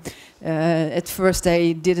at first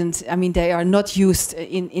they didn't. I mean, they are not used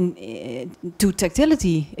to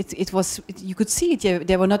tactility. You could see it.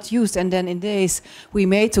 They were not used. And then in days we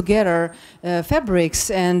made together fabrics,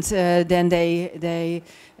 and then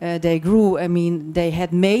they grew. I mean, they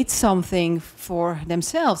had made something for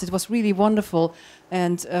themselves. It was really wonderful,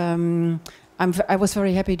 and I was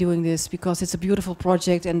very happy doing this because it's a beautiful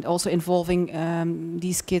project, and also involving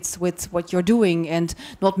these kids with what you're doing, and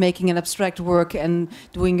not making an abstract work and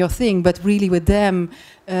doing your thing, but really with them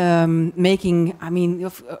making. I mean,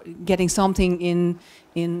 getting something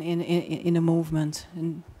in a movement,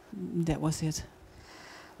 and that was it.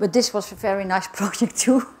 But this was a very nice project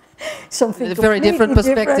too. Something a very different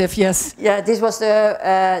perspective, different. Yes. Yeah, this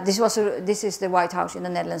is the White House in the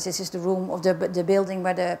Netherlands. This is the room of the building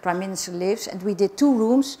where the Prime Minister lives, and we did 2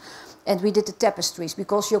 rooms, and we did the tapestries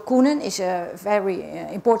because Jo Koenen is a very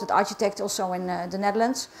important architect also in the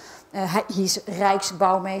Netherlands. He's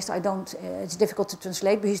Rijksbouwmeester. It's difficult to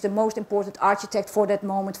translate, but he's the most important architect for that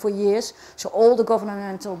moment for years. So all the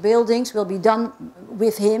governmental buildings will be done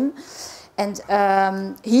with him. And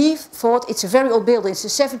he thought, it's a very old building, it's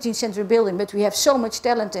a 17th century building, but we have so much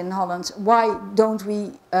talent in Holland, why don't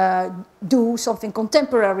we do something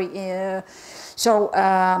contemporary? So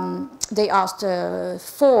they asked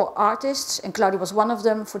 4 artists, and Claudy was one of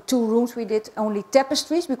them. For 2 rooms we did only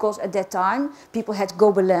tapestries, because at that time people had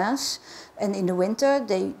gobelins, and in the winter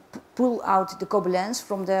they pull out the gobelins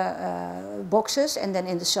from the boxes, and then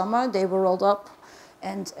in the summer they were rolled up,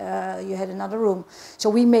 and you had another room. So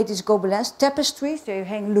we made these gobelins, tapestries, they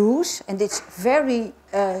hang loose, and it's very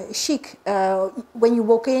chic. When you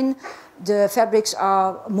walk in, the fabrics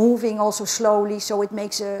are moving also slowly, so it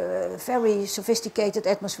makes a very sophisticated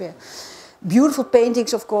atmosphere. Beautiful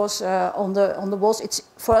paintings, of course, on the walls.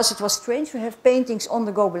 For us it was strange to have paintings on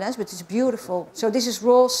the gobelins, but it's beautiful. So this is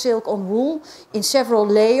raw silk on wool in several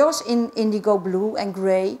layers, in indigo blue and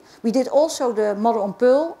grey. We did also the mother on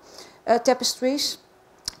pearl tapestries.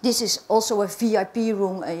 This is also a VIP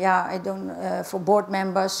room, for board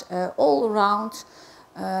members, all around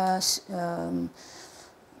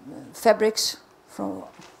fabrics from.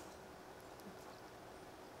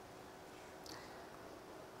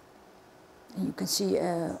 And you can see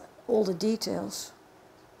all the details.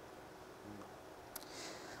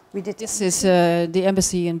 This is the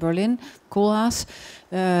embassy in Berlin, Koolhaas.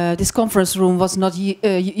 This conference room was not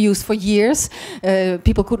used for years.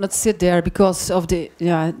 People could not sit there because of the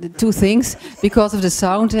 2 things, because of the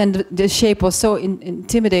sound, and the shape was so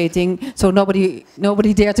intimidating. So nobody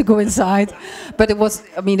dared to go inside. But it was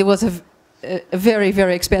a very,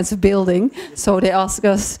 very expensive building, so they asked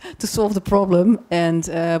us to solve the problem, and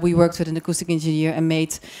we worked with an acoustic engineer and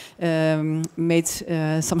made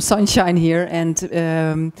some sunshine here, and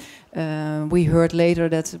we heard later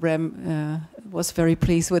that Rem was very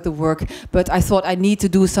pleased with the work, but I thought I need to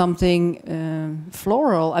do something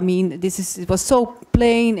floral. I mean, it was so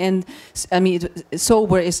plain, and I mean,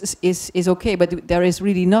 sober is okay, but there is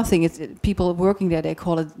really nothing. People working there, they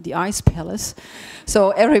call it the Ice Palace.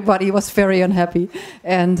 So everybody was very unhappy,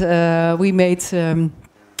 and we made 4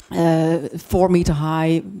 meter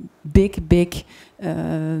high, big,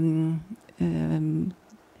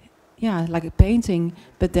 like a painting,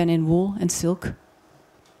 but then in wool and silk.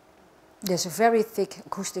 There's a very thick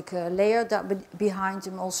acoustic layer behind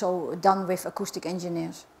them, also done with acoustic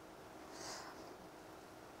engineers.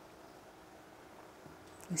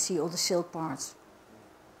 You see all the silk parts.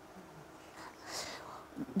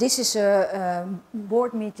 This is a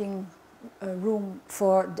board meeting room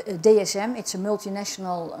for DSM. It's a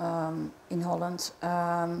multinational in Holland.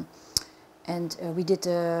 And we did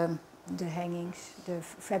the hangings, the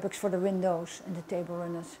fabrics for the windows and the table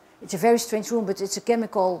runners. It's a very strange room, but it's a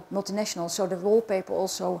chemical multinational, so the wallpaper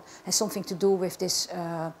also has something to do with this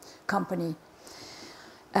company.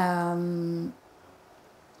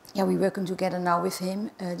 We're working together now with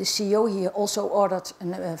him. The CEO here also ordered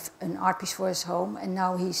an art piece for his home, and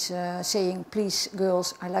now he's saying, please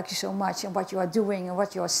girls, I like you so much and what you are doing and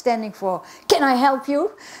what you are standing for. Can I help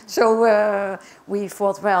you? So we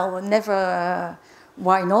thought, well, never,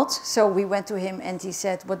 why not? So we went to him and he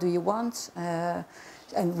said, what do you want?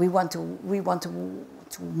 And we want to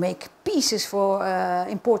make pieces for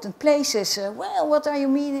important places. Well, what are you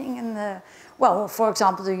meaning? And well, for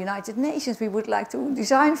example, the United Nations we would like to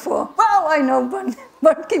design for. Well, I know Ban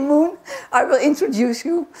Ki-moon. I will introduce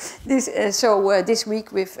you. This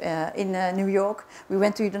week in New York, we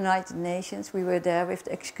went to the United Nations. We were there with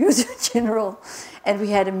the Executive General, and we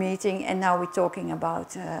had a meeting. And now we're talking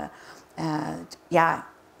about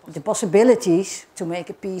the possibilities to make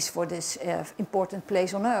a piece for this important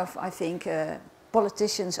place on Earth. I think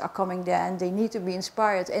politicians are coming there and they need to be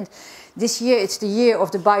inspired. And this year it's the year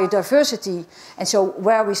of the biodiversity, and so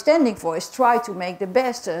where we're standing for is try to make the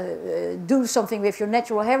best, do something with your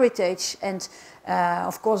natural heritage, and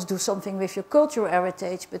of course do something with your cultural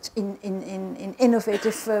heritage, but in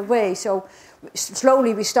innovative way. So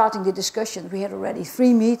slowly we're starting the discussion. We had already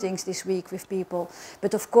 3 meetings this week with people,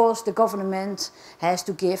 but of course the government has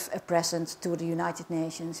to give a present to the United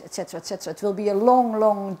Nations, etc., etc. It will be a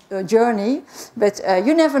long journey, but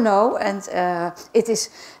you never know, and it is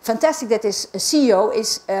fantastic that this CEO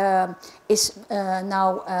is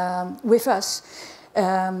now with us.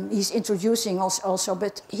 He's introducing us also,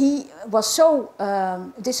 but he was so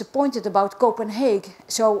disappointed about Copenhagen.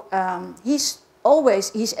 So he's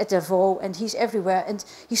at Davos and he's everywhere, and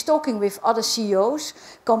he's talking with other CEOs,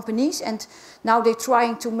 companies, and now they're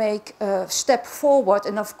trying to make a step forward.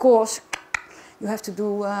 And of course, you have to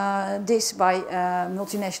do this by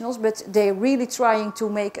multinationals, but they're really trying to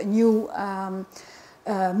make a new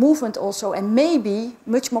movement also, and maybe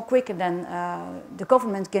much more quicker than the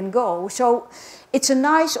government can go. So it's a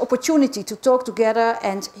nice opportunity to talk together,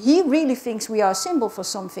 and he really thinks we are a symbol for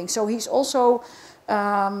something. So he's also,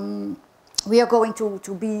 we are going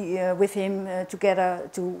to be with him together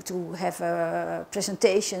to have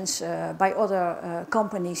presentations by other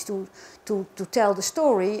companies to tell the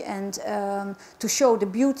story, and to show the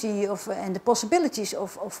beauty of and the possibilities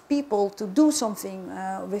of people to do something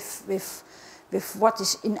with what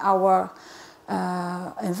is in our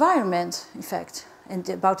environment, in fact, and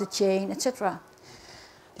about the chain, etc.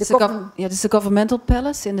 This is a governmental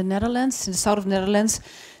palace in the Netherlands, in the south of the Netherlands.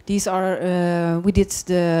 These are, we did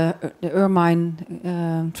the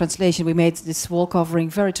ermine translation. We made this wall covering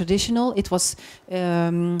very traditional. It was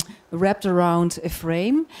wrapped around a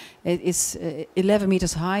frame. It is 11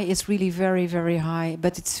 meters high. It's really very, very high,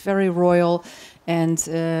 but it's very royal. And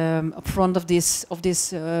up front of this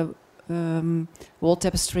wall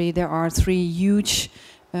tapestry, there are 3 huge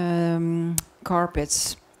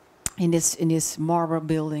carpets in this marble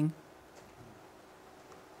building.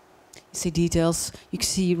 You see details. You can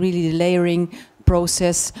see really the layering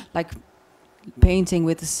process, like painting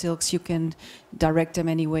with the silks. You can direct them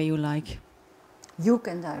any way you like. You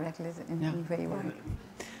can direct it in any way you like.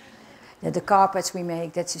 Yeah, the carpets we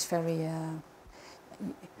make, that is very.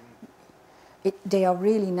 They are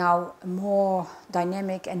really now more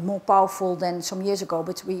dynamic and more powerful than some years ago.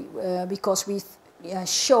 But we, because we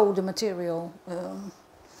show the material,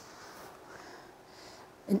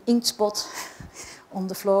 an ink spot on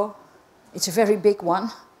the floor. It's a very big one.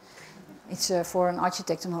 It's for an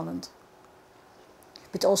architect in Holland.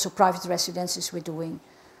 But also private residences we're doing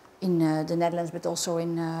in the Netherlands, but also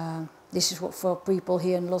in, this is what for people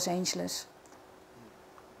here in Los Angeles.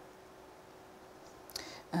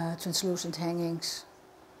 Translucent hangings.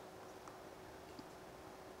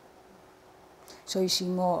 So you see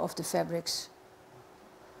more of the fabrics.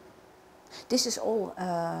 This is all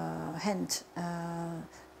hand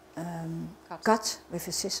cut with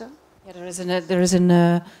a scissor. Yeah, there is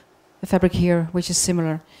a fabric here which is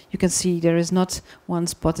similar. You can see there is not one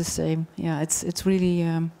spot the same. Yeah, it's really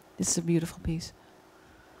it's a beautiful piece.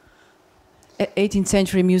 18th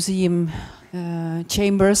century museum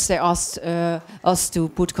chambers. They asked us to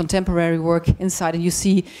put contemporary work inside, and you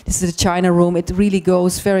see this is the China room. It really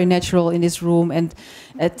goes very natural in this room, and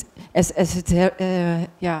as it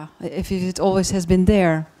yeah, if it always has been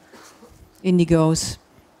there, indigos.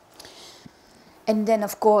 And then,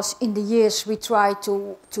 of course, in the years we try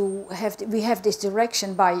to have we have this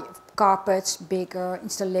direction by carpets, bigger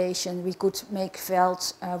installation. We could make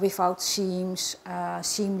velds without seams,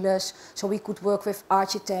 seamless. So we could work with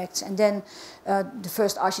architects. And then the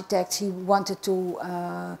first architect, he wanted to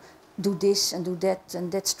do this and do that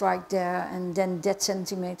and that strike there and then that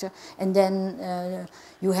centimeter. And then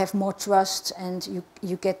you have more trust and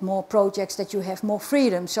you get more projects that you have more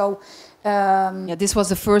freedom. So. Yeah, this was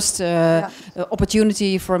the first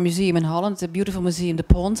opportunity for a museum in Holland, a beautiful museum, the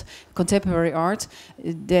Pond, contemporary art.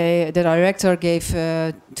 The director gave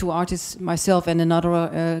 2 artists, myself and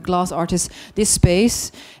another glass artist, this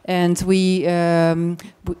space, and we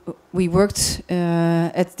worked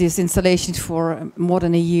at this installation for more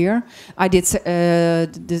than a year. I did the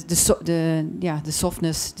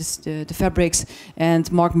softness, the fabrics,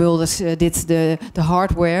 and Mark Mulders did the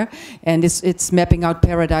hardware, and it's Mapping Out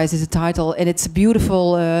Paradise is the title. And it's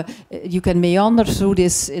beautiful. You can meander through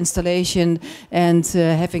this installation and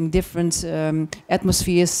having different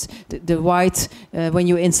atmospheres. The white, when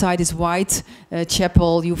you're inside this white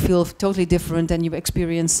chapel, you feel totally different, and you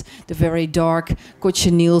experience the very dark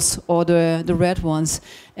cochineals or the red ones.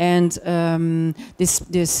 And this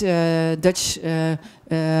Dutch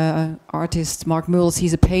artist Mark Muls,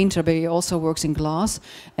 he's a painter, but he also works in glass.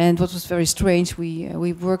 And what was very strange,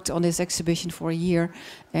 we worked on this exhibition for a year,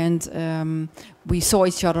 and we saw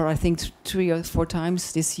each other, I think, 3 or 4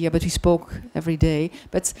 times this year, but we spoke every day.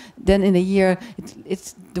 But then in a year,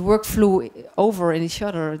 the work flew over in each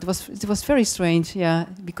other. It was very strange, yeah,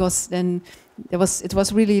 because then it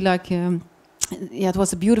was really like. Yeah, it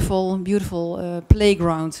was a beautiful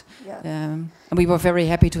playground, yeah. And we were very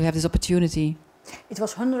happy to have this opportunity. It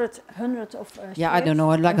was hundred of yeah, I don't know,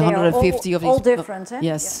 like 150 of these. All different, eh?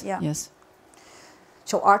 Yes, yeah. yes.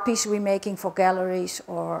 So art pieces we're making for galleries,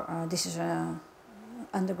 or this is an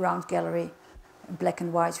underground gallery, black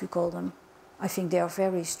and whites we call them. I think they are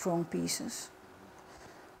very strong pieces.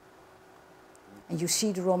 And you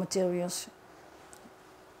see the raw materials.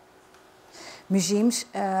 Museums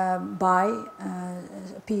buy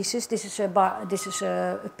pieces. This is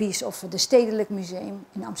a piece of the Stedelijk Museum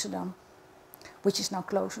in Amsterdam, which is now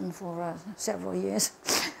closed for several years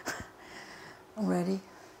already.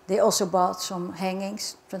 They also bought some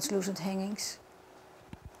hangings, translucent hangings.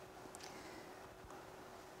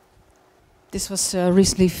 This was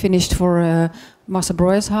recently finished for Marcel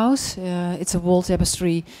Breuer's house. It's a wall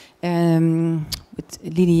tapestry with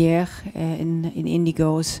lineaire in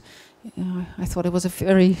indigos. I thought it was a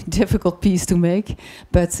very difficult piece to make,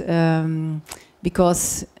 but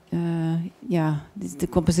because yeah, the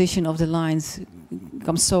composition of the lines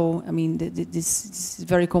comes so. I mean, this is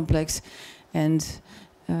very complex, and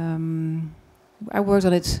I worked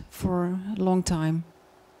on it for a long time.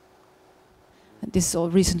 This is all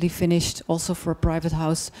recently finished, also for a private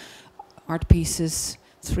house. Art pieces,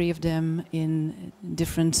 3 of them in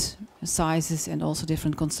different sizes and also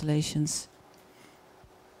different constellations.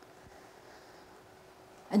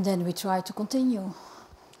 And then we try to continue.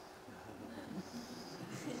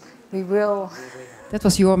 We will. That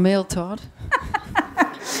was your mail, Todd.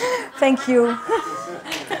 Thank you.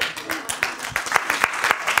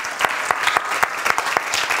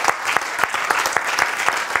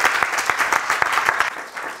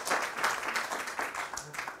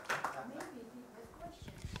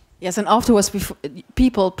 Yes, and afterwards,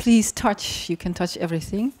 people, please touch. You can touch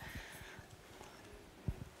everything.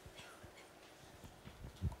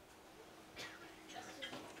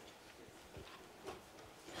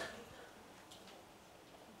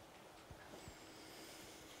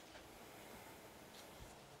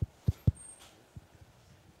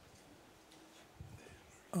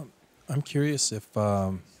 I'm curious if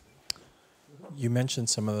you mentioned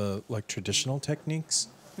some of the traditional techniques,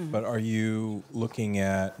 but are you looking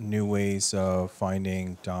at new ways of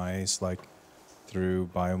finding dyes through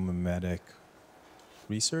biomimetic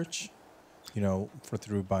research,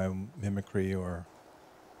 through biomimicry, or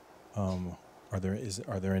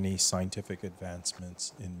are there any scientific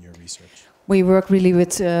advancements in your research? We work really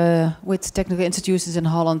with technical institutions in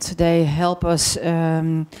Holland. They help us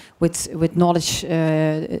with knowledge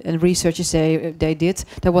and researches they did.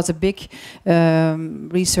 There was a big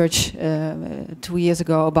research 2 years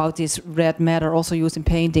ago about this red matter, also used in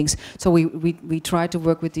paintings. So we try to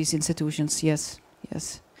work with these institutions. Yes,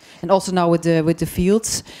 yes. And also now with the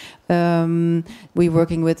fields, we're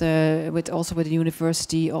working with the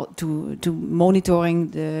university to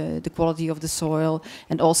monitoring the quality of the soil,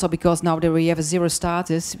 and also because now that we have a zero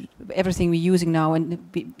status, everything we're using now and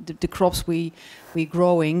the crops we're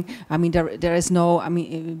growing. I mean, there is no. I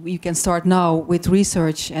mean, we can start now with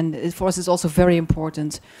research, and for us it's also very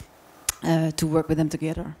important to work with them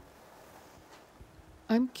together.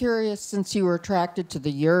 I'm curious, since you were attracted to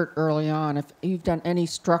the yurt early on, if you've done any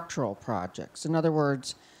structural projects. In other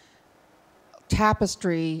words,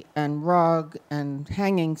 tapestry and rug and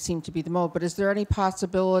hanging seem to be the mode, but is there any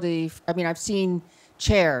possibility, I mean, I've seen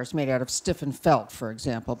chairs made out of stiffened felt, for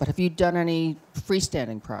example, but have you done any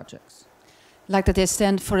freestanding projects? Like that they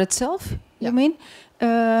stand for itself, yeah. You mean?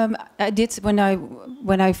 I did when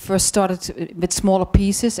I first started with smaller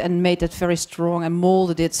pieces and made it very strong and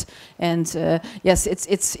molded it. And yes,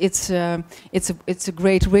 it's a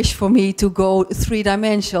great wish for me to go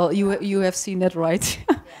 3-dimensional. You have seen that, right?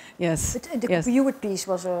 Yes. But the yes. yurt piece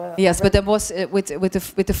was a yes, but that was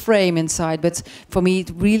with the frame inside. But for me,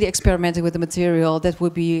 really experimenting with the material, that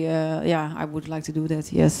would be yeah. I would like to do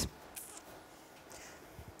that. Yes.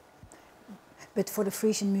 but for the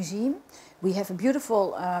Frisian Museum. We have a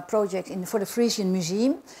beautiful project for the Frisian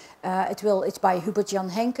Museum. It's by Hubert Jan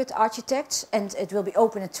Henkert Architects, and it will be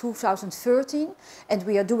open in 2013. And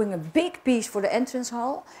we are doing a big piece for the entrance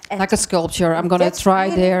hall. And like a sculpture. I'm going to try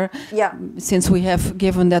really, there. Yeah. Since we have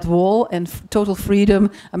given that wall and total freedom,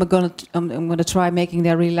 I'm going to try making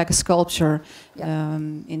there really like a sculpture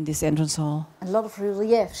in this entrance hall. A lot of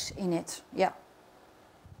reliefs in it. Yeah.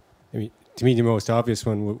 I mean, to me, the most obvious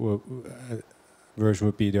version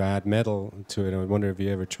would be to add metal to it. I wonder if you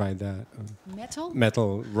ever tried that. Metal?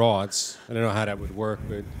 Metal rods. I don't know how that would work,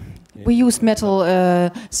 but yeah. We use metal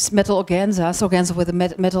organza with a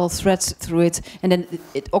metal threads through it, and then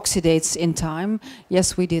it oxidates in time.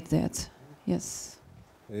 Yes, we did that. Yes.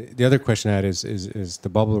 The other question I had is the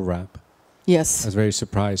bubble wrap. Yes. I was very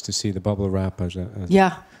surprised to see the bubble wrap as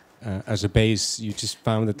a base. You just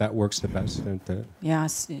found that works the best.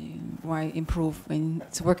 Yes. Why improve when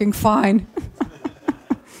it's working fine?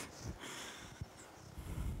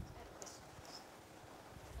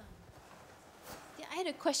 I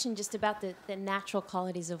had a question just about the natural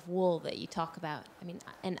qualities of wool that you talk about. I mean,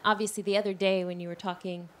 and obviously the other day when you were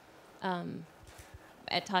talking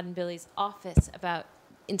at Todd and Billy's office about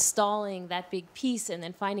installing that big piece and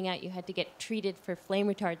then finding out you had to get treated for flame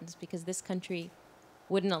retardants because this country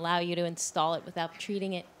wouldn't allow you to install it without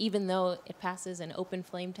treating it, even though it passes an open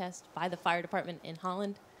flame test by the fire department in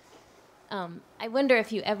Holland. I wonder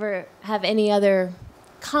if you ever have any other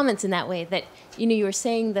comments in that way, that you were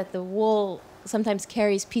saying that the wool sometimes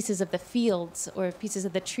carries pieces of the fields or pieces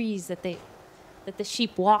of the trees that the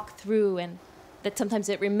sheep walk through, and that sometimes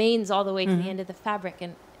it remains all the way to the end of the fabric.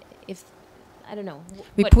 And if I don't know,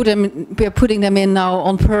 we are putting them in now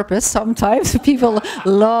on purpose. Sometimes people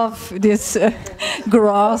love this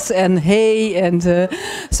grass and hay, and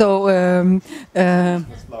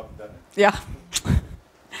yeah.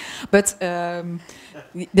 But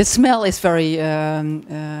the smell is very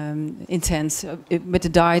intense with the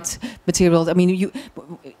dyed material. I mean, you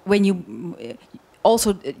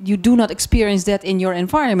do not experience that in your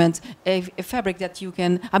environment. A fabric that you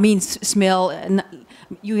can, smell.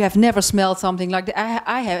 You have never smelled something like that.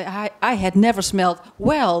 I had never smelled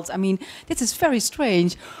weld. I mean, this is very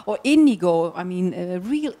strange. Or indigo. I mean,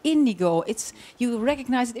 real indigo. You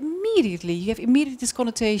recognize it immediately. You have immediate this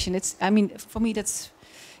connotation. For me,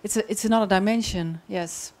 it's another dimension.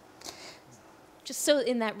 Yes. Just so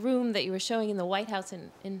in that room that you were showing in the White House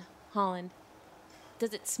in Holland,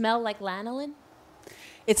 does it smell like lanolin?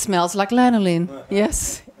 It smells like lanolin.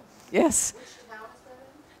 Yes. Yes.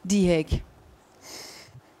 The Hague.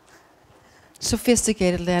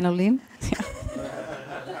 Sophisticated lanolin.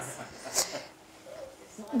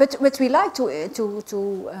 But we like to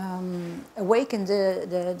awaken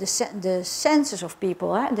the senses of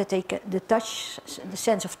people. That they the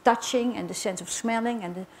sense of touching and the sense of smelling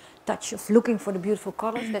and the touch of looking for the beautiful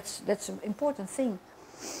colors. That's an important thing.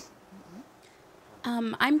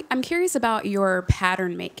 I'm curious about your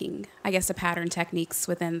pattern making. I guess the pattern techniques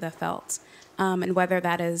within the felt, and whether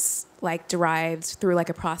that is like derived through like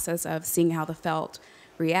a process of seeing how the felt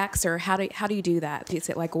reacts, or how do you do that? Is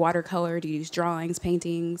it like watercolor? Do you use drawings,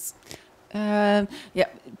 paintings?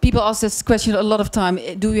 People ask this question a lot of time.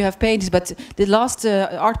 Do you have paintings? But the last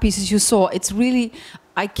art pieces you saw, it's really,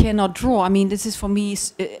 I cannot draw. I mean, this is for me,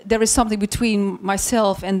 there is something between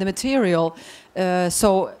myself and the material.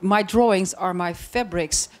 So my drawings are my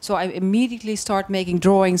fabrics. So I immediately start making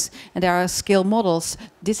drawings, and there are scale models.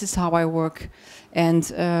 This is how I work. And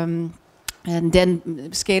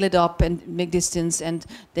then scale it up and make distance, and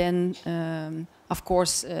then of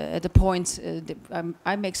course at the point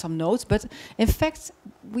I make some notes, but in fact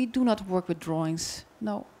we do not work with drawings.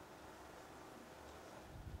 No.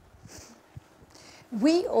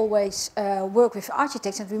 We always work with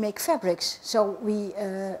architects and we make fabrics. So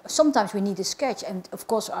sometimes we need a sketch, and of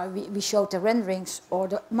course we show the renderings or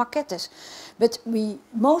the maquettes. But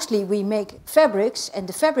mostly we make fabrics, and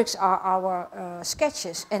the fabrics are our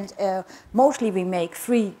sketches. And mostly we make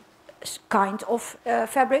three kind of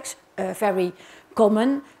fabrics: very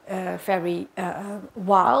common, very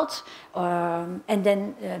wild, and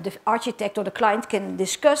then the architect or the client can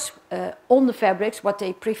discuss on the fabrics what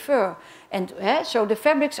they prefer. And so the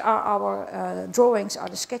fabrics are our drawings, are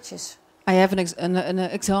the sketches. I have an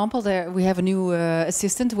example there. We have a new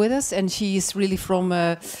assistant with us, and she is really from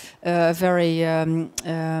a very,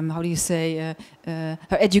 how do you say,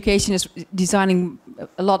 her education is designing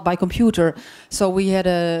a lot by computer. So we had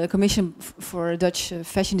a commission for a Dutch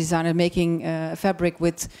fashion designer making a fabric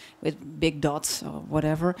with big dots or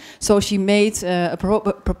whatever. So she made a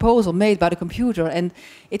proposal made by the computer, and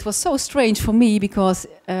it was so strange for me because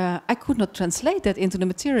I could not translate that into the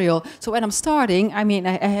material. So when I'm starting, I mean,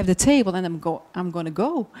 I have the table and I'm going to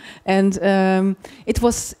go, and it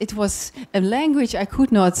was a language I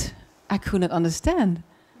could not understand.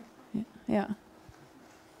 Yeah.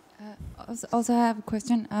 Also, I have a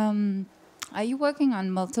question. Are you working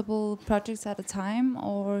on multiple projects at a time,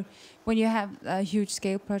 or when you have a huge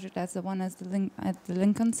scale project as the one at the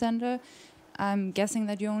Lincoln Center? I'm guessing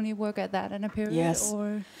that you only work at that in a period. Yes.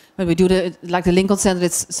 Or when we do the Lincoln Center,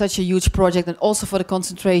 it's such a huge project, and also for the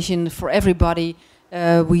concentration for everybody,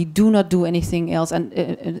 we do not do anything else. And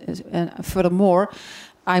furthermore,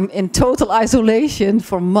 I'm in total isolation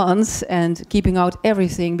for months and keeping out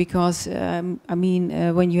everything because I mean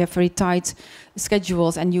when you have very tight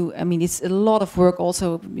schedules and it's a lot of work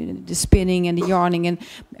also, the spinning and the yarning, and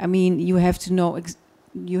I mean you have to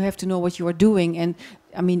know what you are doing, and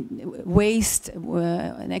I mean waste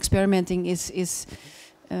and experimenting is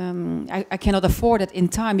I cannot afford it in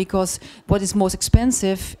time, because what is most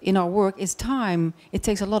expensive in our work is time. It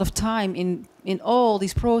takes a lot of time in all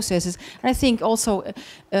these processes. And I think also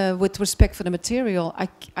with respect for the material,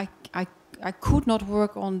 I could not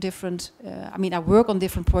work on different, I mean I work on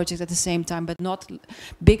different projects at the same time, but not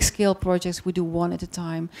big scale projects. We do one at a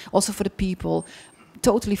time. Also for the people,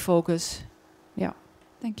 totally focus. Yeah.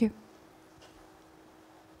 thank you.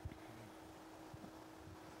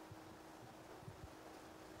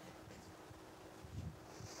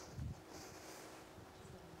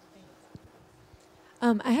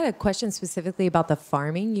 I had a question specifically about the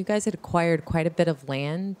farming. You guys had acquired quite a bit of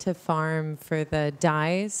land to farm for the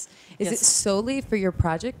dyes. Is it solely for your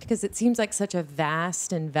project? Because it seems like such a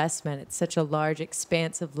vast investment. It's such a large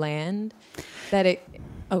expanse of land that it...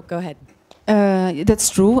 Oh, go ahead. That's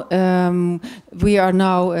true. We are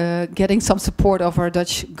now getting some support of our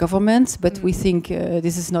Dutch government, but we think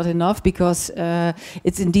this is not enough because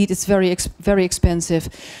it's very expensive.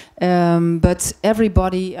 But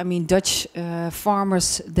everybody, I mean, Dutch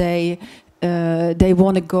farmers, they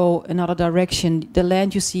want to go another direction. The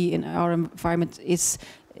land you see in our environment is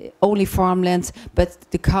only farmland, but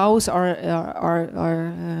the cows are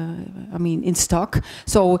I mean, in stock.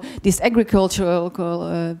 So this agricultural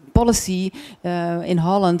policy in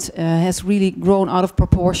Holland has really grown out of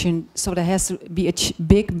proportion. So there has to be a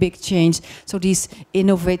big change. So these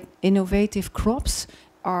innovative crops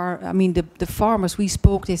are, I mean, the farmers we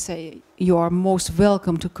spoke, they say, you are most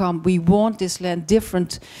welcome to come. We want this land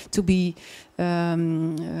different to be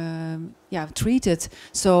treated.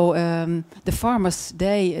 So the farmers,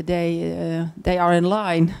 they are in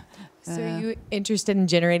line. So are you interested in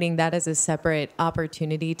generating that as a separate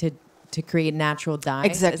opportunity to create natural dyes?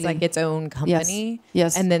 Exactly. As like its own company?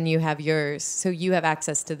 Yes. And then you have yours. So you have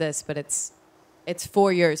access to this, but it's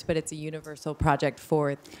for yours, but it's a universal project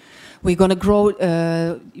for... We're going to grow,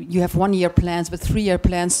 you have 1 year plans, but 3 year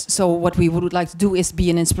plans. So what we would like to do is be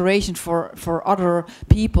an inspiration for other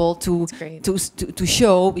people to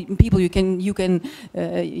show people you can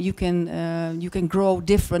grow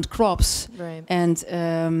different crops. Right. And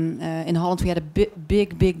in Holland we had a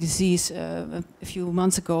big disease a few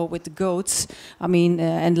months ago with the goats. I mean,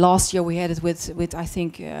 and last year we had it with I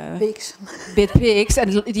think Pigs. with pigs,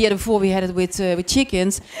 and the year before we had it with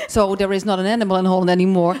chickens. So there is not an animal in Holland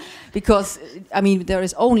anymore. Because, I mean, there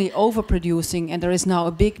is only overproducing, and there is now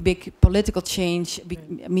a big political change.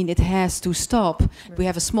 I mean, it has to stop. Right. We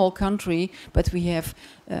have a small country, but we have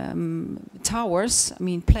towers. I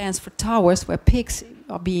mean, plans for towers where pigs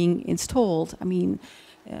are being installed. I mean,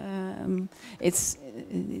 this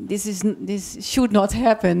should not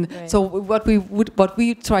happen. Right. So what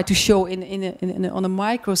we try to show on a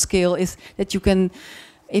micro scale is that you can.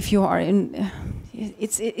 If you are in,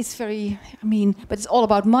 it's very. I mean, but it's all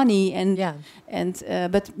about money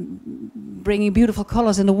but bringing beautiful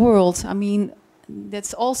colors in the world. I mean,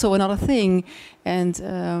 that's also another thing, and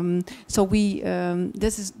so we.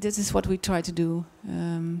 This is what we try to do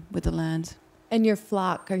with the land. And your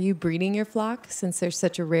flock, are you breeding your flock since there's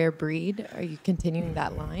such a rare breed? Are you continuing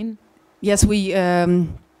that line? Yes,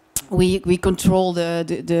 we control the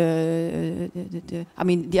I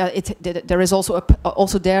mean, yeah, there is also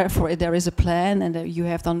therefore there is a plan, and you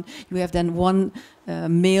have then one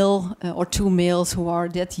male or two males who are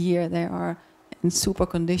that year they are in super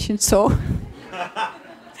condition. So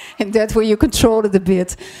and that way you control it a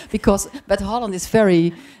bit, but Holland is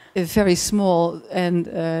very very small, and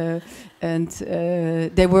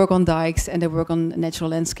they work on dikes and they work on natural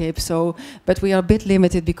landscape. So, but we are a bit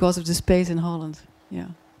limited because of the space in Holland. Yeah.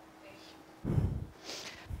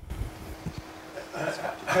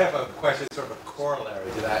 I have a question, sort of a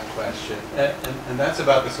corollary to that question, and that's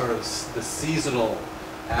about the sort of the seasonal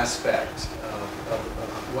aspect of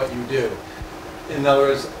what you do. In other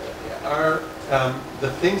words, are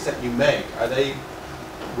the things that you make, are they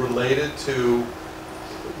related to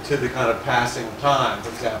the kind of passing time? For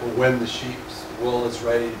example, when the sheep's wool is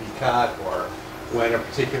ready to be cut, or when a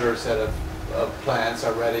particular set of plants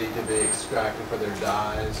are ready to be extracted for their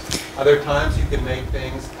dyes. Are there times you can make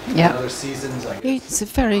things? Yeah. Other seasons, I guess.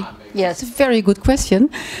 It's a very good question.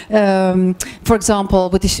 For example,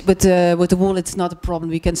 with the wool, it's not a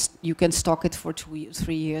problem. You can stock it for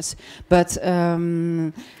 3 years, but.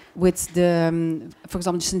 With the, for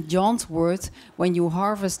example, St. John's wort, when you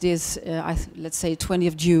harvest this, let's say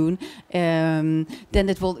 20th June, then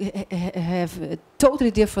it will have a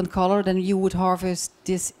totally different color than you would harvest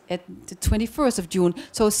this at the 21st of June.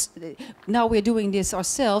 So now we're doing this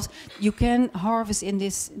ourselves. You can harvest in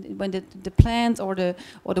this when the plant or the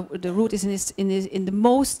root is in the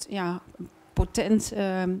most has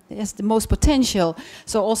the most potential.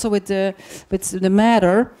 So also with the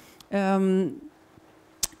madder.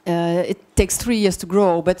 It takes 3 years to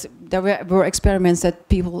grow, but there were experiments that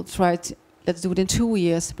people tried, let's do it in 2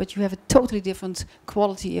 years, but you have a totally different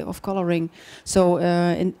quality of coloring. So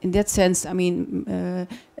in that sense, I mean,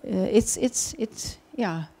 it's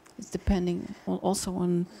depending also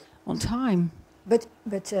on time. But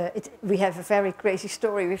we have a very crazy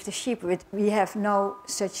story with the sheep. We have not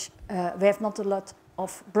a lot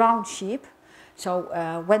of brown sheep. So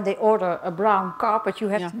when they order a brown carpet, you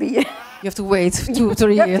have to be. You have to wait 2 or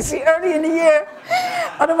 3 years. You have to be early in the year,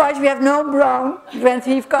 otherwise we have no brown Grand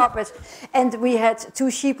Heath carpets. And we had 2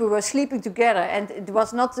 sheep who were sleeping together, and it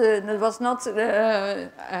was not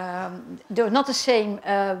the same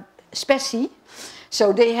specie.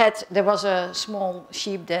 So there was a small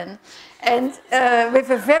sheep then, and with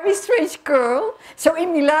a very strange curl. So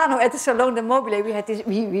in Milano at the Salone del Mobile, we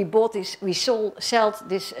sold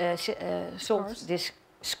these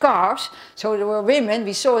scarves. So there were women,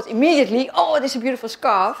 we saw it immediately, oh, this is a beautiful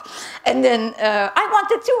scarf. And then I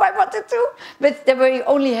wanted to. But we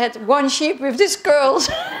only had 1 sheep with these curls.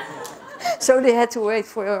 So they had to wait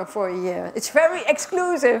for a year. It's very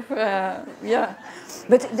exclusive, yeah.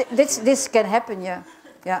 But this can happen, yeah.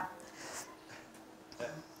 Yeah.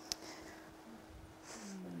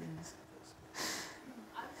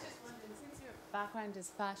 Background is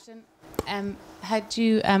fashion. Had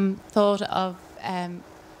you thought of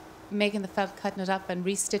making the felt, cutting it up, and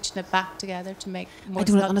restitching it back together to make more?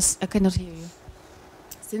 I cannot hear you.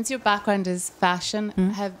 Since your background is fashion,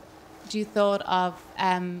 do you thought of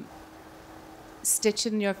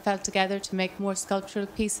stitching your felt together to make more sculptural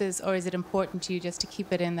pieces, or is it important to you just to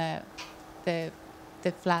keep it in the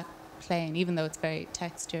flat plane, even though it's very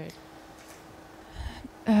textured?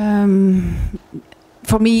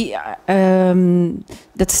 For me,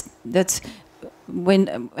 that's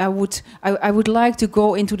when I would like to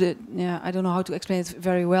go into the, I don't know how to explain it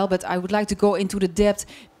very well, but I would like to go into the depth,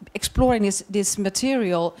 exploring this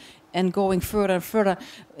material and going further and further.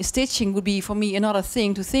 Stitching would be for me another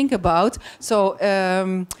thing to think about. So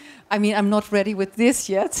I mean, I'm not ready with this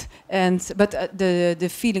yet, but the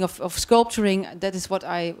feeling of sculpturing, that is what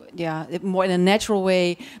more in a natural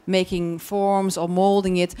way, making forms or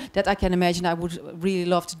molding it, that I can imagine I would really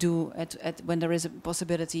love to do at when there is a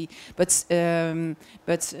possibility. But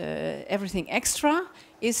everything extra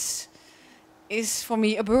is for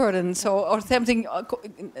me a burden. So or something,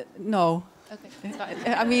 no. Okay.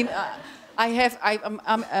 I mean,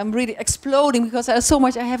 I'm really exploding because there's so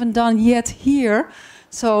much I haven't done yet here.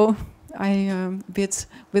 So I am a bit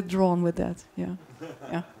withdrawn with that. Yeah.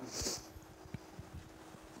 Yeah.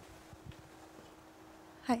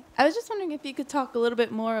 Hi. I was just wondering if you could talk a little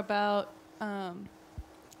bit more about, I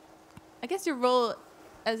guess, your role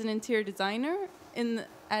as an interior designer in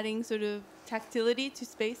adding sort of tactility to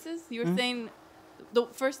spaces. You were saying the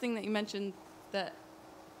first thing that you mentioned that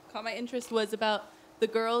caught my interest was about the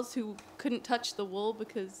girls who couldn't touch the wool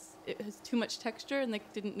because it has too much texture and they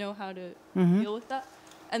didn't know how to deal with that.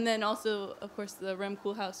 And then also, of course, the Rem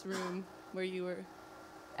Koolhaas room where you were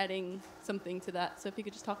adding something to that. So if you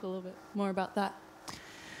could just talk a little bit more about that.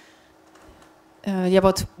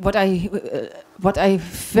 But what I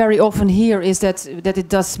very often hear is that it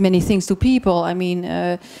does many things to people. I mean,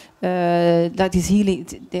 that is healing.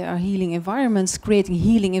 There are healing environments, creating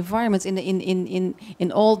healing environments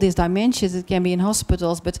in all these dimensions. It can be in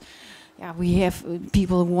hospitals, but yeah, we have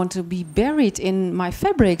people who want to be buried in my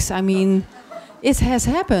fabrics. I mean, it has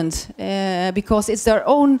happened because it's their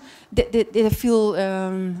own. They feel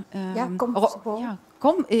comfortable.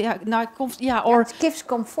 Or it gives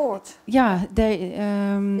comfort. Yeah, they.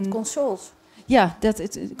 It consoles. Yeah, that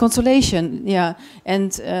it's consolation. Yeah,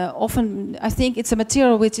 and often I think it's a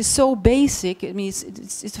material which is so basic. I mean,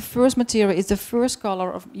 it's the first material. It's the first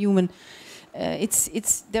color of human.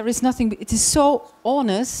 There is nothing. It is so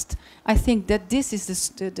honest. I think that this is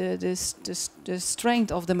the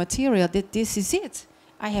strength of the material. That this is it.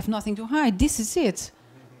 I have nothing to hide. This is it.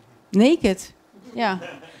 Naked. Yeah.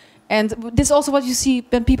 And this is also what you see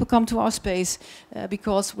when people come to our space,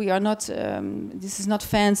 because we are not. This is not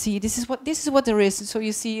fancy. This is what there is. So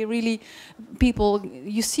you see really people.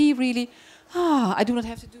 You see really. I do not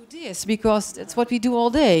have to do this because that's what we do all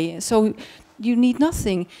day. So you need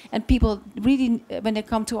nothing. And people really, when they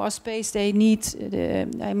come to our space, they need.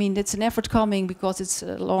 I mean, it's an effort coming because it's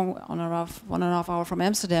a long 1.5 hour from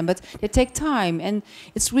Amsterdam. But they take time, and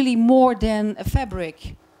it's really more than a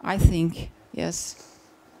fabric. I think. Yes.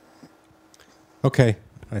 Okay,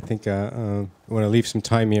 I think I want to leave some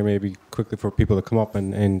time here maybe quickly for people to come up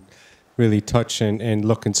and really touch and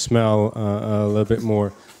look and smell a little bit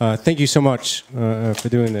more. Thank you so much for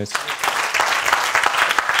doing this.